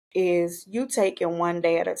is you take it one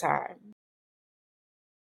day at a time.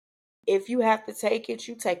 If you have to take it,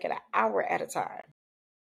 you take it an hour at a time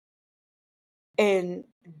and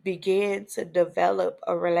begin to develop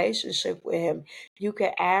a relationship with him. You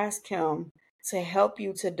can ask him to help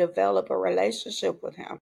you to develop a relationship with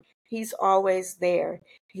him. He's always there.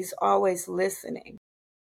 He's always listening.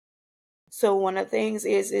 So one of the things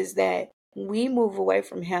is that we move away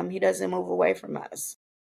from him, he doesn't move away from us.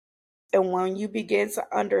 And when you begin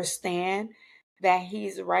to understand that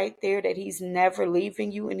he's right there, that he's never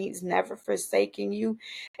leaving you and he's never forsaking you,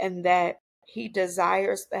 and that he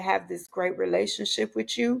desires to have this great relationship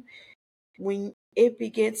with you, when it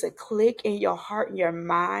begins to click in your heart and your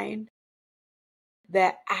mind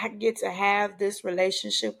that I get to have this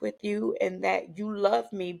relationship with you and that you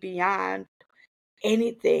love me beyond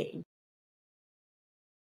anything,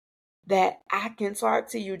 that I can talk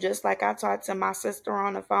to you just like I talk to my sister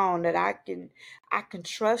on the phone, that I can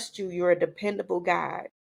trust you, you're a dependable guy,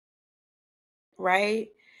 right?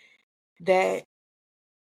 That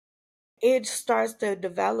it starts to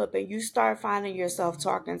develop and you start finding yourself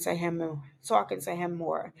talking to him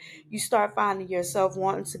more. You start finding yourself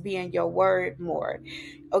wanting to be in your word more.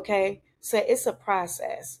 Okay? So it's a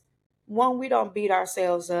process. One, we don't beat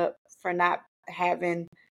ourselves up for not having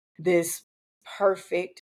this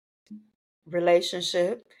perfect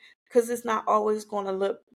relationship because it's not always going to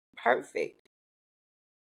look perfect.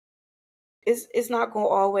 It's not going to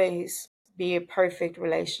always be a perfect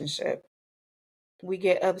relationship. We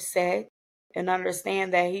get upset and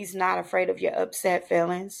understand that he's not afraid of your upset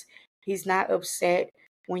feelings. He's not upset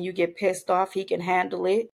when you get pissed off. He can handle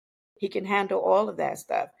it. He can handle all of that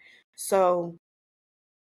stuff. So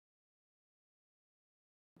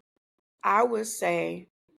I would say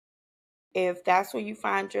if that's where you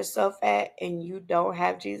find yourself at and you don't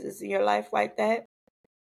have Jesus in your life like that,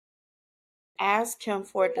 ask him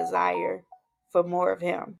for a desire for more of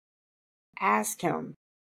him. Ask him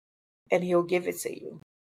and he'll give it to you.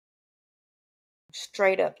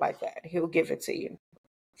 Straight up like that. He'll give it to you.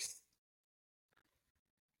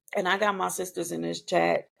 And I got my sisters in this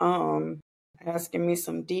chat asking me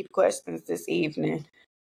some deep questions this evening.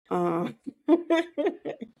 Um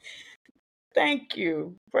Thank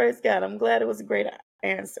you. Praise God. I'm glad it was a great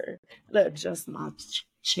answer. Let adjust my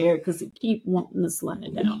chair because it keep wanting to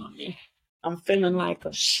slide down on me. I'm feeling like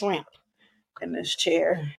a shrimp in this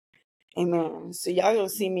chair. Amen. So y'all gonna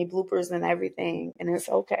see me bloopers and everything, and it's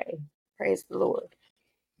okay. Praise the Lord.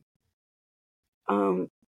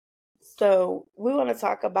 So we want to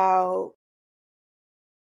talk about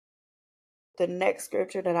the next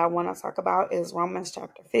scripture that I want to talk about is Romans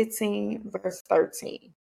chapter 15, verse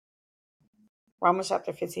 13. Romans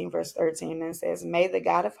chapter 15, verse 13, and it says, May the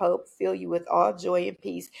God of hope fill you with all joy and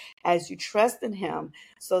peace as you trust in him,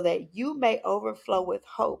 so that you may overflow with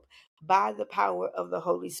hope by the power of the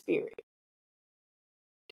Holy Spirit.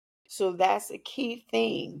 So that's a key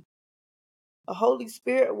thing. The Holy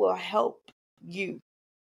Spirit will help you,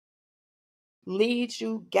 lead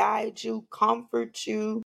you, guide you, comfort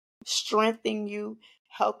you, strengthen you,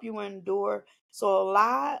 help you endure. So a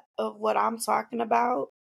lot of what I'm talking about,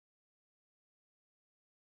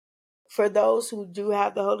 for those who do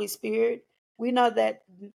have the Holy Spirit, we know that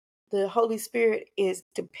the Holy Spirit is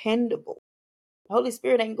dependable. The Holy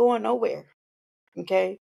Spirit ain't going nowhere.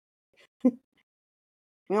 Okay?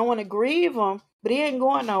 We don't want to grieve him, but he ain't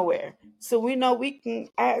going nowhere. So we know we can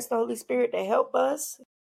ask the Holy Spirit to help us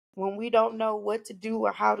when we don't know what to do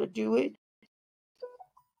or how to do it.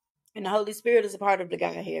 And the Holy Spirit is a part of the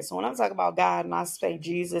Godhead. So when I'm talking about God and I say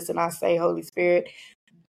Jesus and I say Holy Spirit,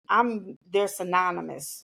 they're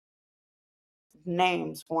synonymous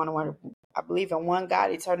names for one another. I believe in one God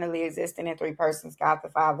eternally existing in three persons: God the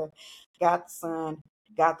Father, God the Son,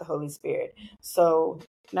 God the Holy Spirit. So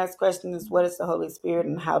next question is, what is the Holy Spirit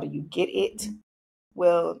and how do you get it?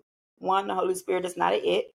 Well, one, the Holy Spirit is not an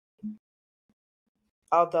it.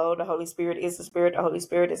 Although the Holy Spirit is the Spirit, the Holy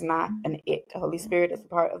Spirit is not an it. The Holy Spirit is a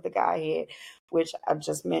part of the Godhead, which I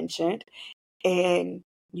just mentioned. And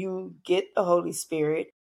you get the Holy Spirit,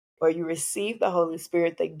 or you receive the Holy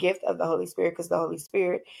Spirit, the gift of the Holy Spirit, because the Holy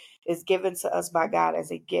Spirit is given to us by God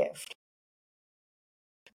as a gift.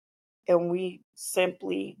 And we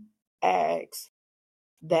simply ask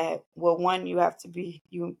that, well, one, you have to be,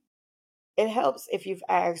 it helps if you've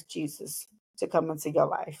asked Jesus to come into your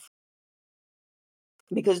life.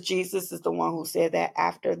 Because Jesus is the one who said that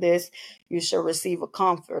after this, you shall receive a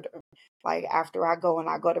comforter. Like after I go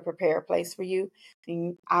to prepare a place for you,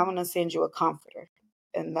 then I'm going to send you a comforter.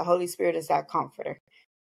 And the Holy Spirit is that comforter.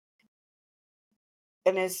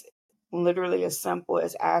 And it's literally as simple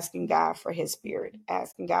as asking God for his spirit,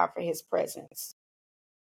 asking God for his presence.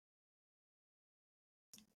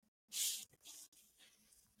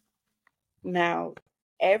 Now,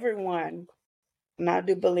 everyone, and I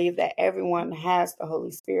do believe that everyone has the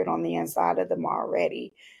Holy Spirit on the inside of them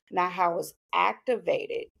already. Now, how it's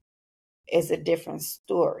activated is a different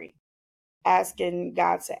story. Asking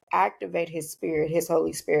God to activate his spirit, his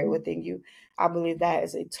Holy Spirit within you, I believe that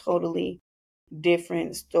is a totally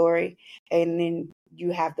different story. And then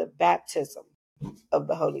you have the baptism of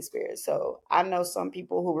the Holy Spirit. So I know some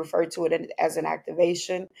people who refer to it as an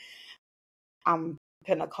activation. I'm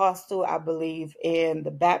Pentecostal. I believe in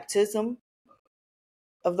the baptism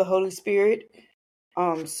of the Holy Spirit.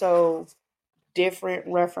 So different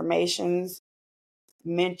reformations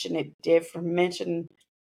mention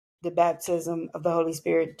the baptism of the Holy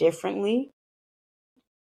Spirit differently.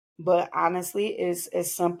 But honestly, it's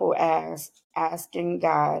as simple as asking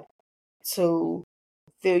God to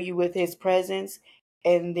fill you with his presence.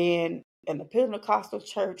 And then in the Pentecostal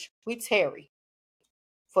church, we tarry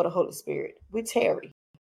for the Holy Spirit. We tarry.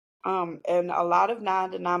 And a lot of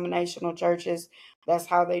non-denominational churches, that's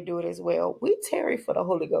how they do it as well. We tarry for the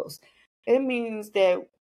Holy Ghost. It means that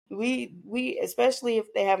we especially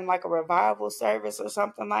if they're having like a revival service or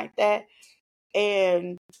something like that,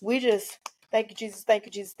 and we just thank you, Jesus, thank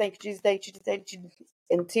you, Jesus, thank you, Jesus, thank you, thank you,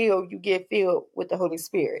 until you get filled with the Holy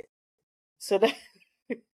Spirit. So that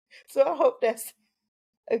so I hope that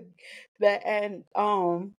and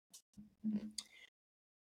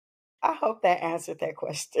I hope that answered that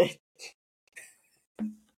question.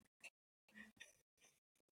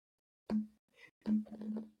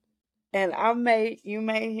 And you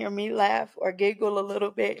may hear me laugh or giggle a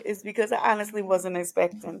little bit. It's because I honestly wasn't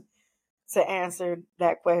expecting to answer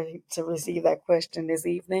that question, to receive that question this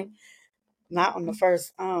evening. Not on the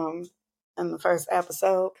first in the first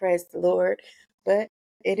episode, praise the Lord. But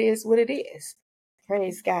it is what it is.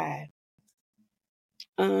 Praise God.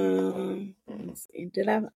 Let's see. Did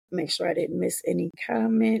I make sure I didn't miss any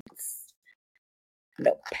comments?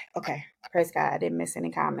 Nope. Okay. Praise God. I didn't miss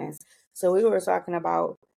any comments. So we were talking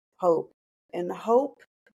about hope. And hope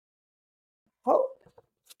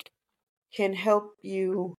can help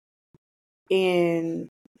you in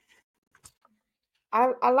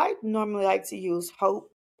I normally like to use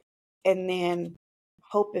hope and then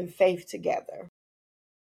hope and faith together.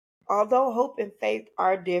 Although hope and faith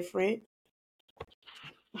are different,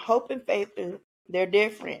 hope and faith they're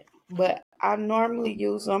different, but I normally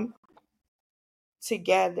use them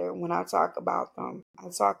together when I talk about them. I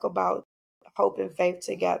talk about hope and faith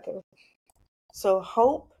together. So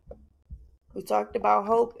hope, we talked about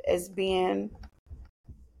hope as being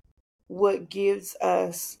what gives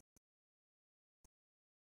us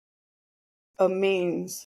a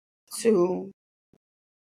means to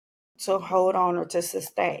hold on or to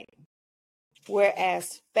sustain.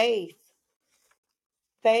 Whereas faith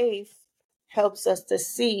helps us to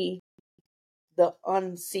see the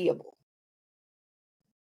unseeable.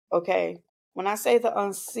 Okay? When I say the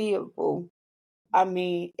unseeable, I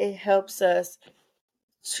mean it helps us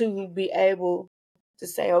to be able to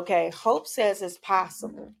say, okay, hope says it's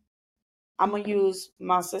possible. I'm going to use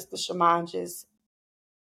my sister Shamanja's,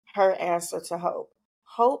 her answer to hope.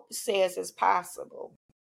 Hope says it's possible.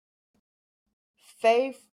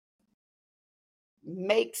 Faith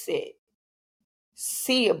makes it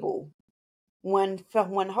seeable When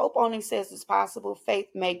hope only says it's possible, faith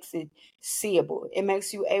makes it seeable. It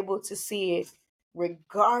makes you able to see it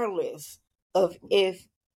regardless of if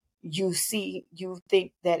you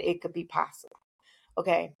think that it could be possible.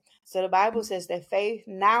 Okay. So the Bible says that faith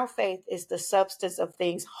is the substance of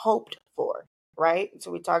things hoped for, right?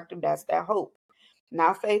 So we talked about that's that hope.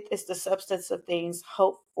 Now faith is the substance of things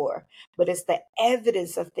hoped for, but it's the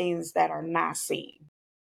evidence of things that are not seen.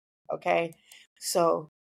 Okay.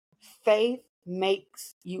 So faith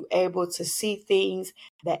makes you able to see things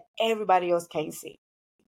that everybody else can't see.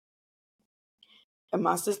 And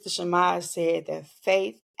my sister Shemaya said that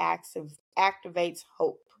faith activates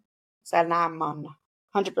hope. So now I'm on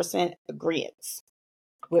 100% agreement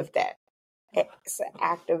with that. It's an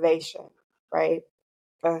activation, right?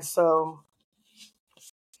 And so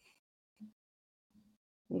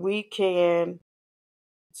we can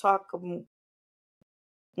talk.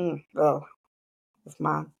 Well, if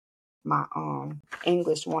my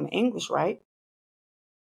English want English right.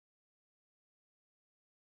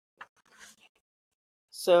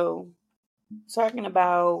 So talking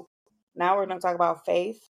about now we're gonna talk about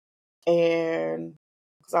faith, and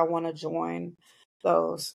because I want to join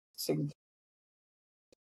those. So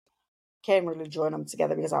can't really join them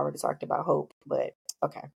together because I already talked about hope, but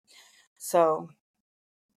okay. So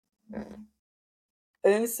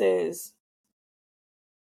it says,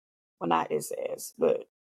 well, not it says, but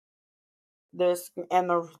this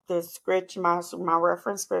and the scripture, my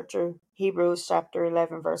reference scripture, Hebrews chapter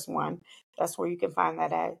 11, verse 1. That's where you can find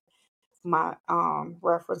that at. My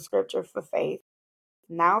reference scripture for faith.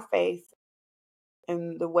 Now faith,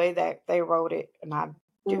 in the way that they wrote it, and I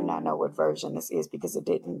do not know what version this is because it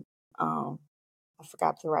didn't. I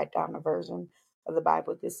forgot to write down the version of the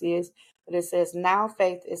Bible this is, but it says, now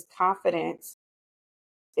faith is confidence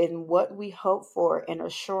in what we hope for and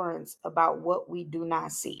assurance about what we do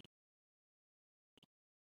not see.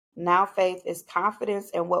 Now faith is confidence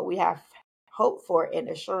in what we have hope for and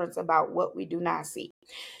assurance about what we do not see.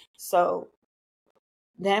 So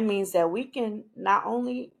that means that we can not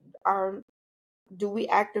only do we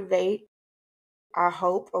activate our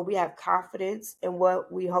hope or we have confidence in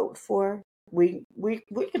what we hope for, we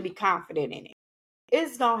can be confident in it.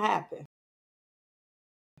 It's gonna happen.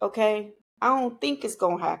 Okay? I don't think it's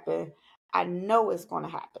gonna happen. I know it's gonna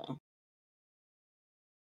happen.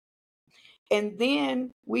 And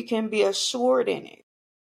then we can be assured in it.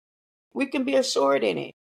 We can be assured in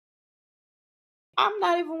it. I'm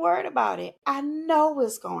not even worried about it. I know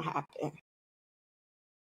it's gonna happen.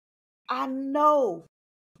 I know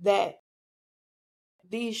that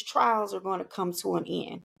these trials are going to come to an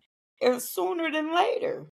end. And sooner than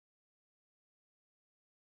later,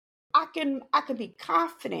 I can be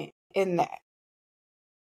confident in that.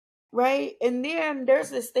 Right? And then there's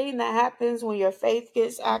this thing that happens when your faith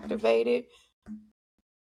gets activated.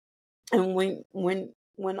 And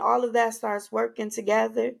when all of that starts working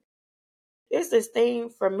together, there's this thing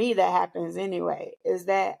for me that happens anyway, is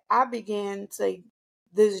that I begin to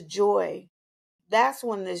this joy. That's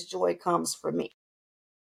when this joy comes for me.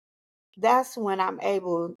 That's when I'm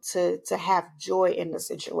able to have joy in the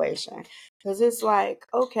situation. Because it's like,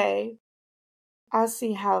 okay, I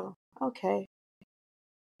see how, okay,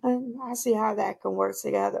 and I see how that can work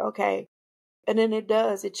together. Okay. And then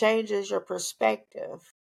it changes your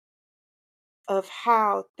perspective of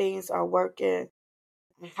how things are working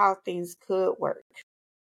and how things could work.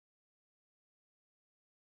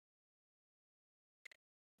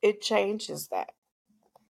 It changes that.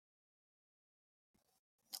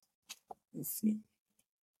 Let's see.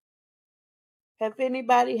 Have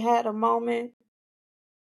anybody had a moment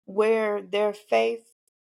where their faith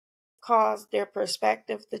caused their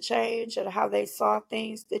perspective to change and how they saw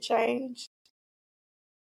things to change?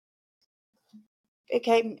 It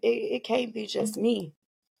can't be just me.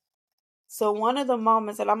 So one of the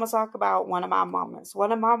moments, and I'm gonna talk about one of my moments.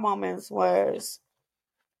 One of my moments was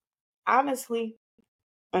honestly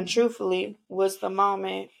and truthfully was the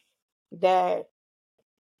moment that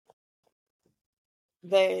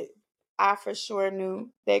that I for sure knew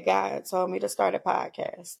that God told me to start a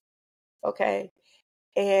podcast. Okay.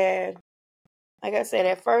 And like I said,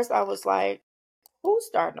 at first I was like, who's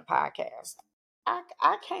starting a podcast?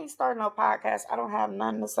 I can't start no podcast. I don't have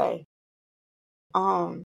nothing to say.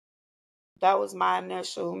 Um, that was my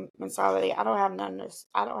initial mentality. I don't have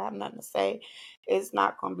nothing to say. It's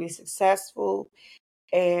not gonna be successful.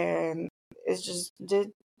 And it's just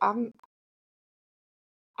I'm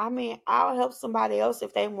I mean, I'll help somebody else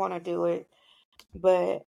if they want to do it,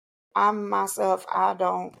 but I'm myself, I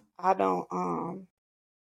don't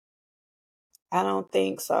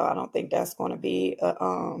think so. I don't think that's going to be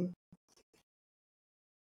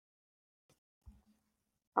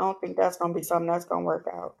I don't think that's gonna be something that's gonna work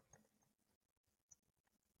out.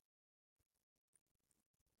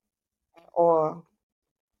 Or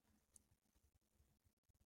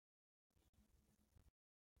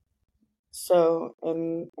so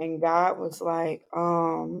and God was like,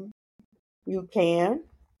 you can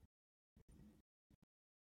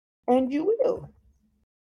and you will.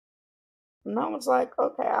 And I was like,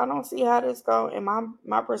 okay, I don't see how this go. In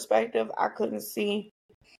my perspective, I couldn't see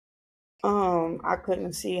how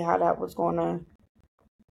that was gonna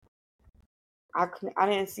I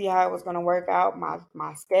didn't see how it was gonna work out.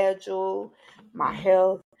 My schedule, my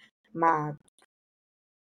health, my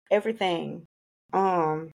everything.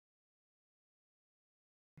 Um,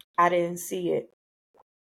 I didn't see it.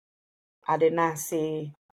 I did not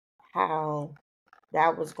see how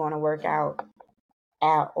that was gonna work out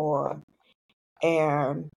at all.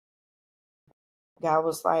 And God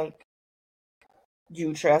was like,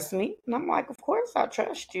 you trust me? And I'm like, of course I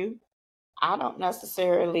trust you. I don't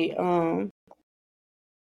necessarily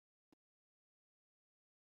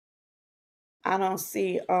I don't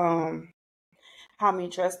see how me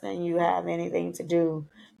trusting you have anything to do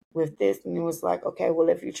with this. And it was like, okay, well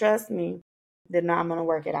if you trust me, then I'm gonna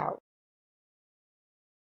work it out.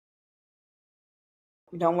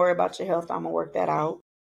 Don't worry about your health, I'm gonna work that out.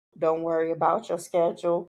 Don't worry about your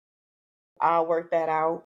schedule. I'll work that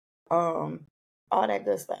out. Um all that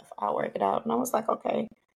good stuff. I'll work it out. And I was like, okay.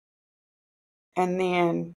 And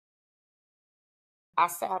then I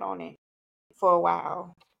sat on it for a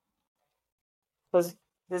while. Because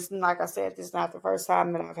this, like I said, this is not the first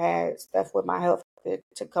time that I've had stuff with my health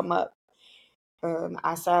to come up.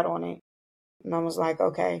 I sat on it and I was like,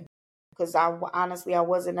 okay, because I honestly I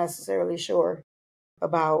wasn't necessarily sure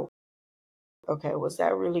about, okay, was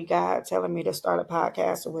that really God telling me to start a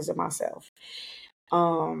podcast or was it myself?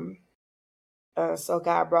 Um, so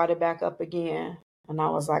God brought it back up again, and I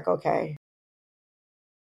was like, okay.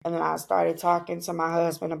 And then I started talking to my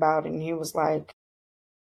husband about it, and he was like,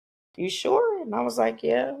 you sure? And I was like,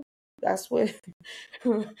 yeah, that's what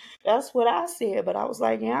that's what I said. But I was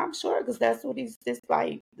like, yeah, I'm sure because that's what he's just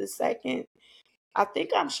like the second. I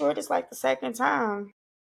think I'm sure it's like the second time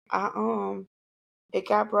I it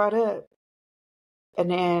got brought up, and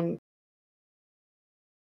then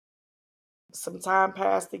some time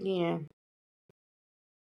passed again,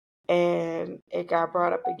 and it got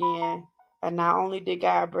brought up again. And not only did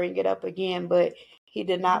God bring it up again, but He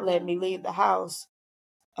did not let me leave the house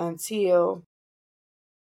until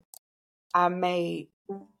I made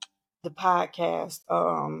the podcast.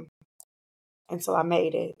 Until I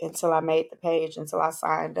made it, until I made the page, until I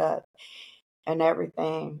signed up and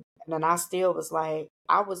everything. And then I still was like,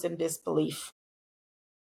 I was in disbelief.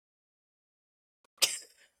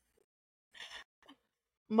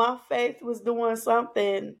 My faith was doing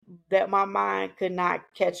something that my mind could not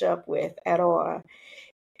catch up with at all.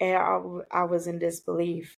 And I was in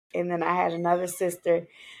disbelief. And then I had another sister.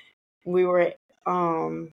 We were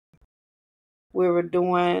um we were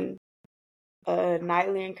doing a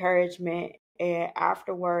nightly encouragement, and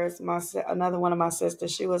afterwards another one of my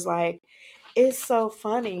sisters, she was like, it's so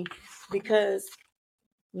funny because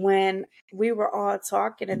when we were all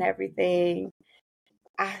talking and everything,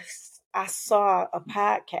 I I saw a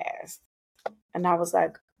podcast and I was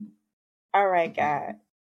like, all right, God,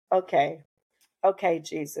 okay, okay,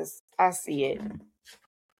 Jesus, I see it.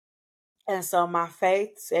 And so my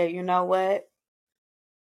faith said, you know what?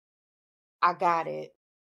 I got it.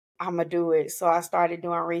 I'm going to do it. So I started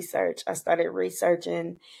doing research. I started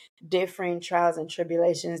researching different trials and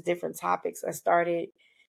tribulations, different topics. I started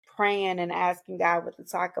praying and asking God what to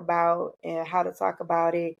talk about and how to talk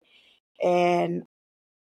about it. And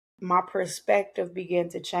my perspective began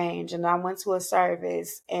to change. And I went to a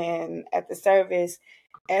service, and at the service,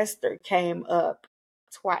 Esther came up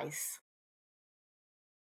twice.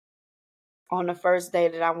 On the first day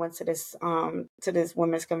that I went to this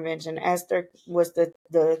women's convention, Esther was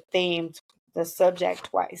the theme, the subject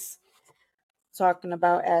twice, talking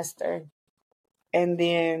about Esther. And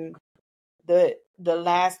then the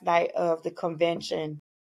last night of the convention,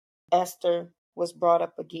 Esther was brought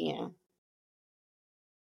up again.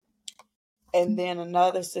 And then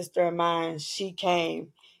another sister of mine, she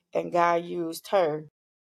came and God used her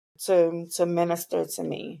to minister to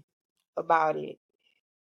me about it.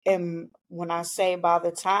 And when I say by the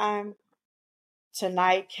time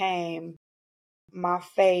tonight came, my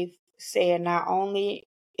faith said not only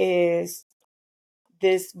is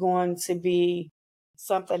this going to be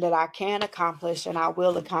something that I can accomplish and I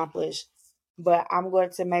will accomplish, but I'm going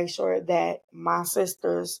to make sure that my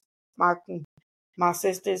my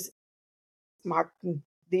sisters, my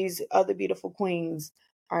these other beautiful queens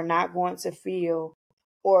are not going to feel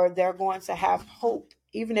or they're going to have hope.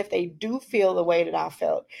 Even if they do feel the way that I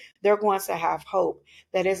felt, they're going to have hope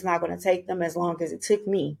that it's not going to take them as long as it took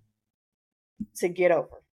me to get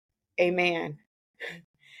over. Amen.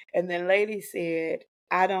 And then lady said,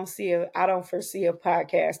 I don't foresee a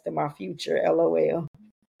podcast in my future, LOL.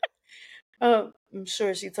 I'm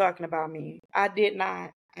sure she's talking about me. I did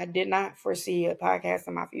not foresee a podcast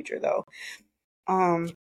in my future though. Um,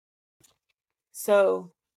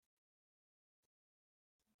 so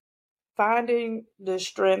finding the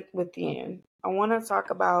strength within. I want to talk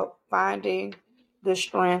about finding the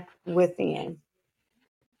strength within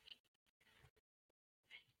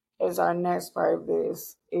as our next part of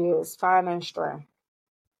this is finding strength.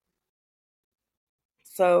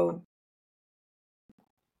 So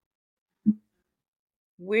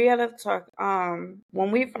we gotta talk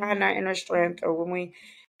when we find our inner strength or when we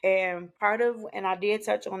and part of and I did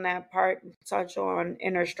touch on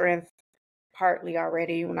inner strength partly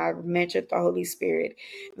already when I mentioned the Holy Spirit.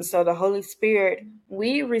 And so the Holy Spirit,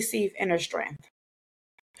 we receive inner strength.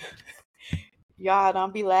 Y'all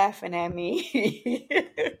don't be laughing at me.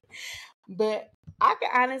 But I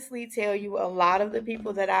can honestly tell you a lot of the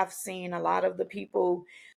people that I've seen, a lot of the people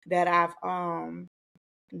that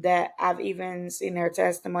I've even seen their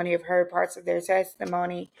testimony, have heard parts of their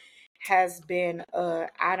testimony, has been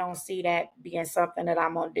I don't see that being something that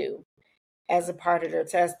I'm gonna do as a part of their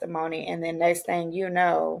testimony. And then next thing you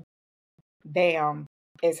know, bam,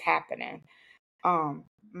 is happening.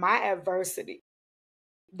 My adversity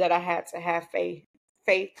that I had to have faith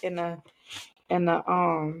in the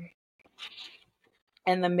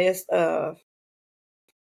midst of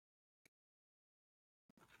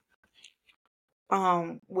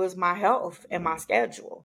was my health and my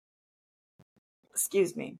schedule.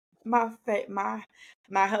 Excuse me. My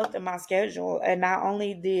health and my schedule. And not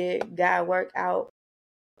only did God work out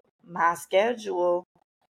my schedule,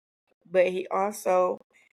 but he also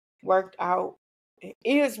worked out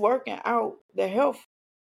is working out the health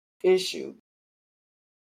issue.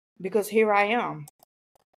 Because here I am.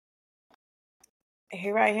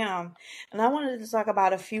 Here I am. And I wanted to talk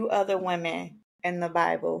about a few other women in the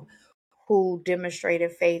Bible who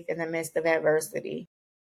demonstrated faith in the midst of adversity.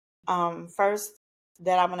 First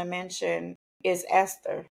that I'm going to mention is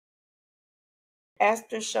Esther.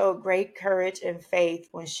 Esther showed great courage and faith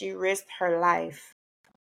when she risked her life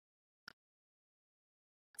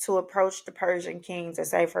to approach the Persian king to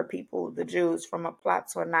save her people, the Jews, from a plot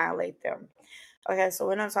to annihilate them. Okay, so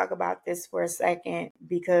we're going to talk about this for a second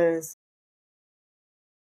because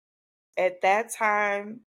at that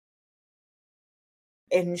time,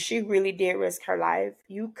 and she really did risk her life,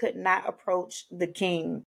 you could not approach the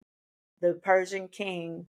king, the Persian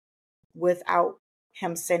king, without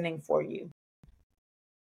him sending for you.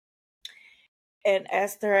 And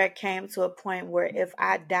Esther came to a point where if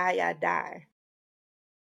I die, I die.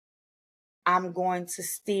 I'm going to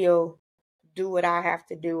still do what I have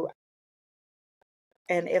to do.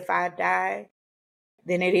 And if I die,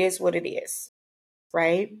 then it is what it is.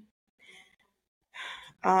 Right?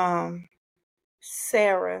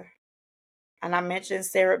 Sarah, and I mentioned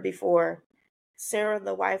Sarah before. Sarah,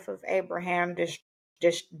 the wife of Abraham,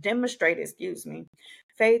 demonstrated,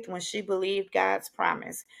 faith when she believed God's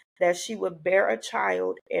promise that she would bear a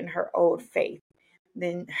child in her old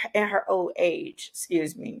age,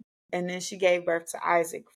 and then she gave birth to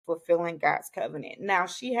Isaac, fulfilling God's covenant. Now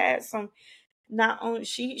she had not only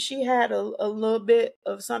she had a little bit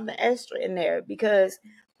of something extra in there because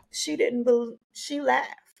she didn't believe. She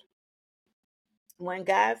laughed when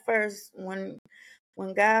God first sent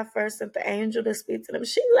the angel to speak to them.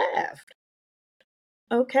 She laughed.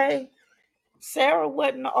 Okay, Sarah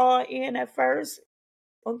wasn't all in at first.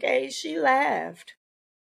 Okay, she laughed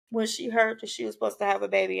when she heard that she was supposed to have a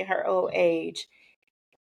baby in her old age.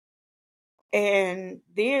 And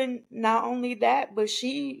then not only that, but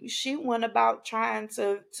she went about trying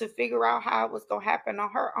to figure out how it was gonna happen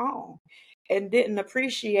on her own and didn't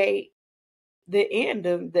appreciate the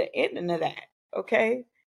ending of that. Okay.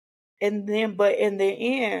 And then but in the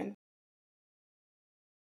end,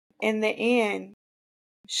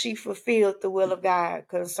 she fulfilled the will of God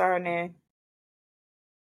concerning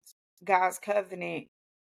God's covenant.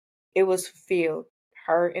 It was fulfilled.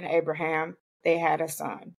 Her and Abraham, they had a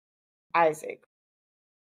son, Isaac.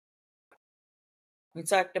 We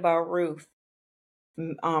talked about Ruth.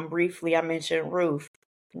 Briefly, I mentioned Ruth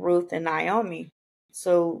and Naomi.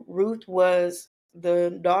 So Ruth was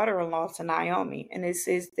the daughter-in-law to Naomi, and it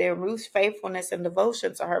says that Ruth's faithfulness and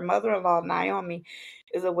devotion to her mother-in-law Naomi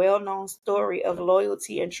is a well-known story of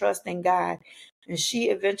loyalty and trust in God, and she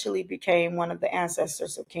eventually became one of the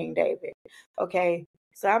ancestors of King David. Okay,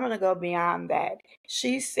 So I'm going to go beyond that.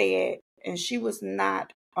 She said, and she was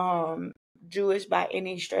not Jewish by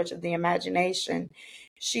any stretch of the imagination.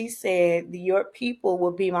 She said, "Your people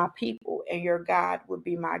will be my people, and your God will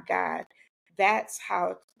be my God." That's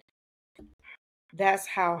how that's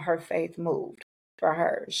how her faith moved for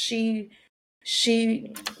her. She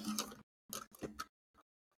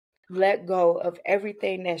let go of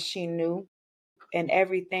everything that she knew and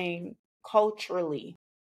everything culturally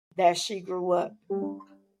that she grew up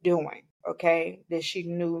doing, okay, that she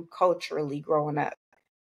knew culturally growing up.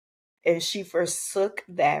 And she forsook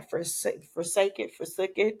that, forsook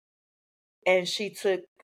it. And she took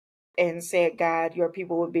and said, "God, your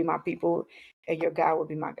people would be my people, and your God would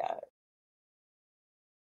be my God."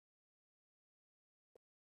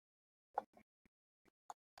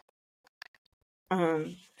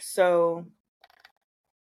 So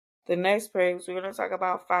the next page, we're going to talk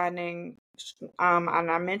about finding,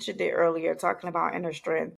 and I mentioned it earlier, talking about inner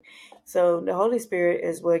strength. So the Holy Spirit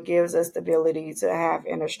is what gives us the ability to have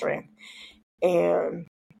inner strength and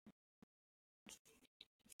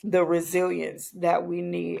the resilience that we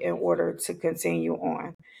need in order to continue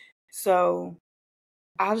on. So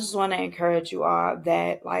I just want to encourage you all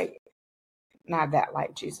that, like, not that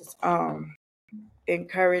like Jesus,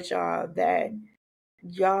 encourage y'all that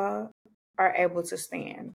y'all are able to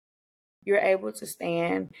stand. You're able to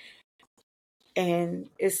stand, and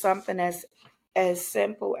it's something as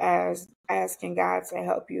simple as asking God to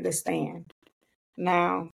help you to stand.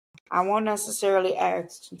 Now, I won't necessarily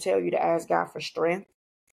tell you to ask God for strength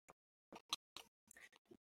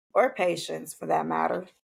or patience for that matter,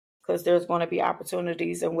 because there's going to be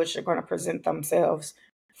opportunities in which are going to present themselves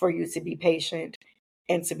for you to be patient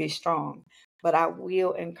and to be strong. But I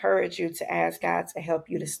will encourage you to ask God to help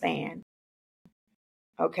you to stand.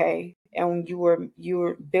 Okay? And you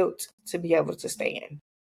were built to be able to stand.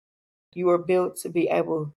 You were built to be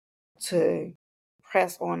able to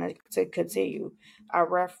press on it, to continue. Our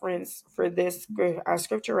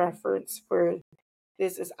scripture reference for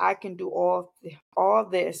this is, "I can do all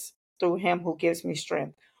this through him who gives me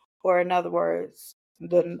strength." Or in other words,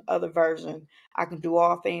 the other version, "I can do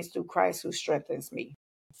all things through Christ who strengthens me."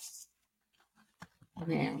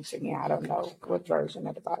 Man, so yeah, I don't know what version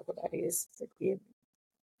of the Bible that is. Forgive me.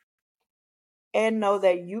 And know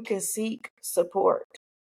that you can seek support.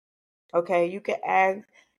 Okay, you can ask.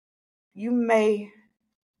 You may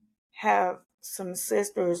have some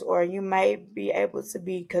sisters, or you may be able to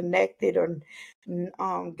be connected, or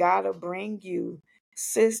God will bring you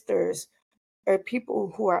sisters or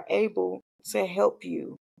people who are able to help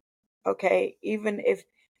you. Okay, even if,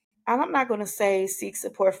 and I'm not going to say seek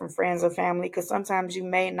support from friends or family, because sometimes you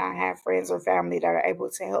may not have friends or family that are able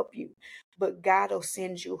to help you, but God will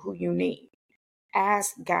send you who you need.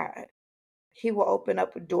 Ask God. He will open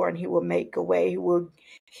up a door and he will make a way. He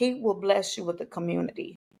will bless you with a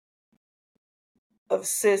community of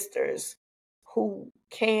sisters who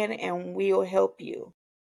can and will help you.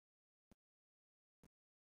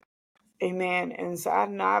 Amen. And so I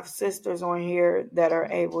know I have sisters on here that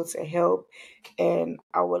are able to help, and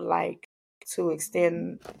I would like to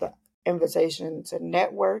extend the invitation to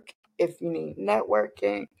network if you need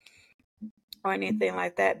networking or anything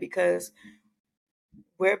like that, because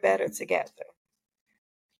we're better together.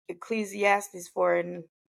 Ecclesiastes 4 in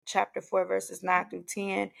chapter 4 verses 9 through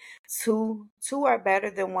 10, two are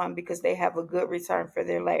better than one because they have a good return for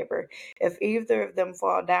their labor. If either of them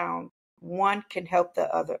fall down, one can help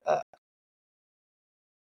the other up.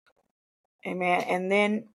 Amen. And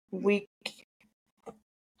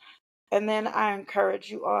then I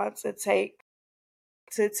encourage you all to take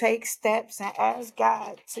steps and ask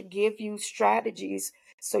God to give you strategies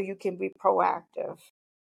so you can be proactive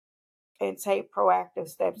and take proactive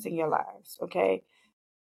steps in your lives. Okay.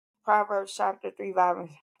 Proverbs chapter 3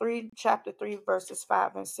 verses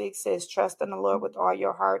 5 and 6 says, "Trust in the Lord with all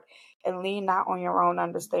your heart and lean not on your own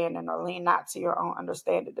understanding," or lean not to your own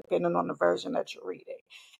understanding, depending on the version that you're reading.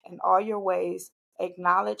 "In all your ways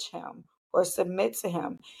acknowledge him," or submit to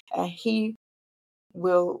him, "and he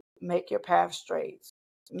will make your path straight."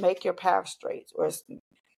 Make your path straight, or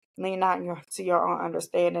lean not to your own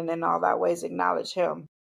understanding. In all thy ways acknowledge him,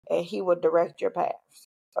 and he will direct your paths.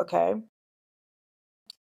 Okay?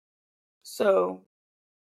 So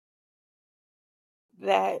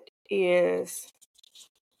that is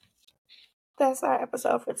that's our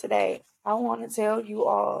episode for today. I want to tell you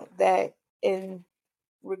all that in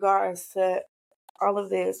regards to all of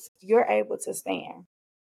this, you're able to stand.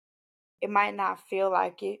 It might not feel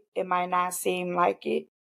like it. It might not seem like it.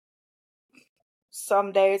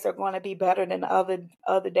 Some days are going to be better than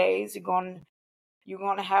other days. You're going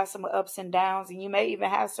to have some ups and downs, and you may even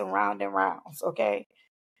have some round and rounds. Okay,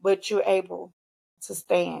 but you're able to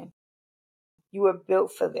stand. You were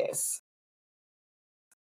built for this.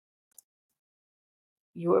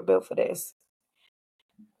 You were built for this.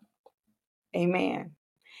 Amen.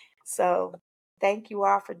 So thank you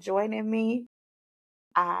all for joining me.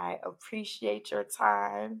 I appreciate your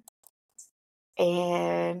time,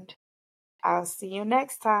 and I'll see you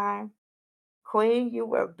next time. Queen, you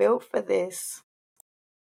were built for this.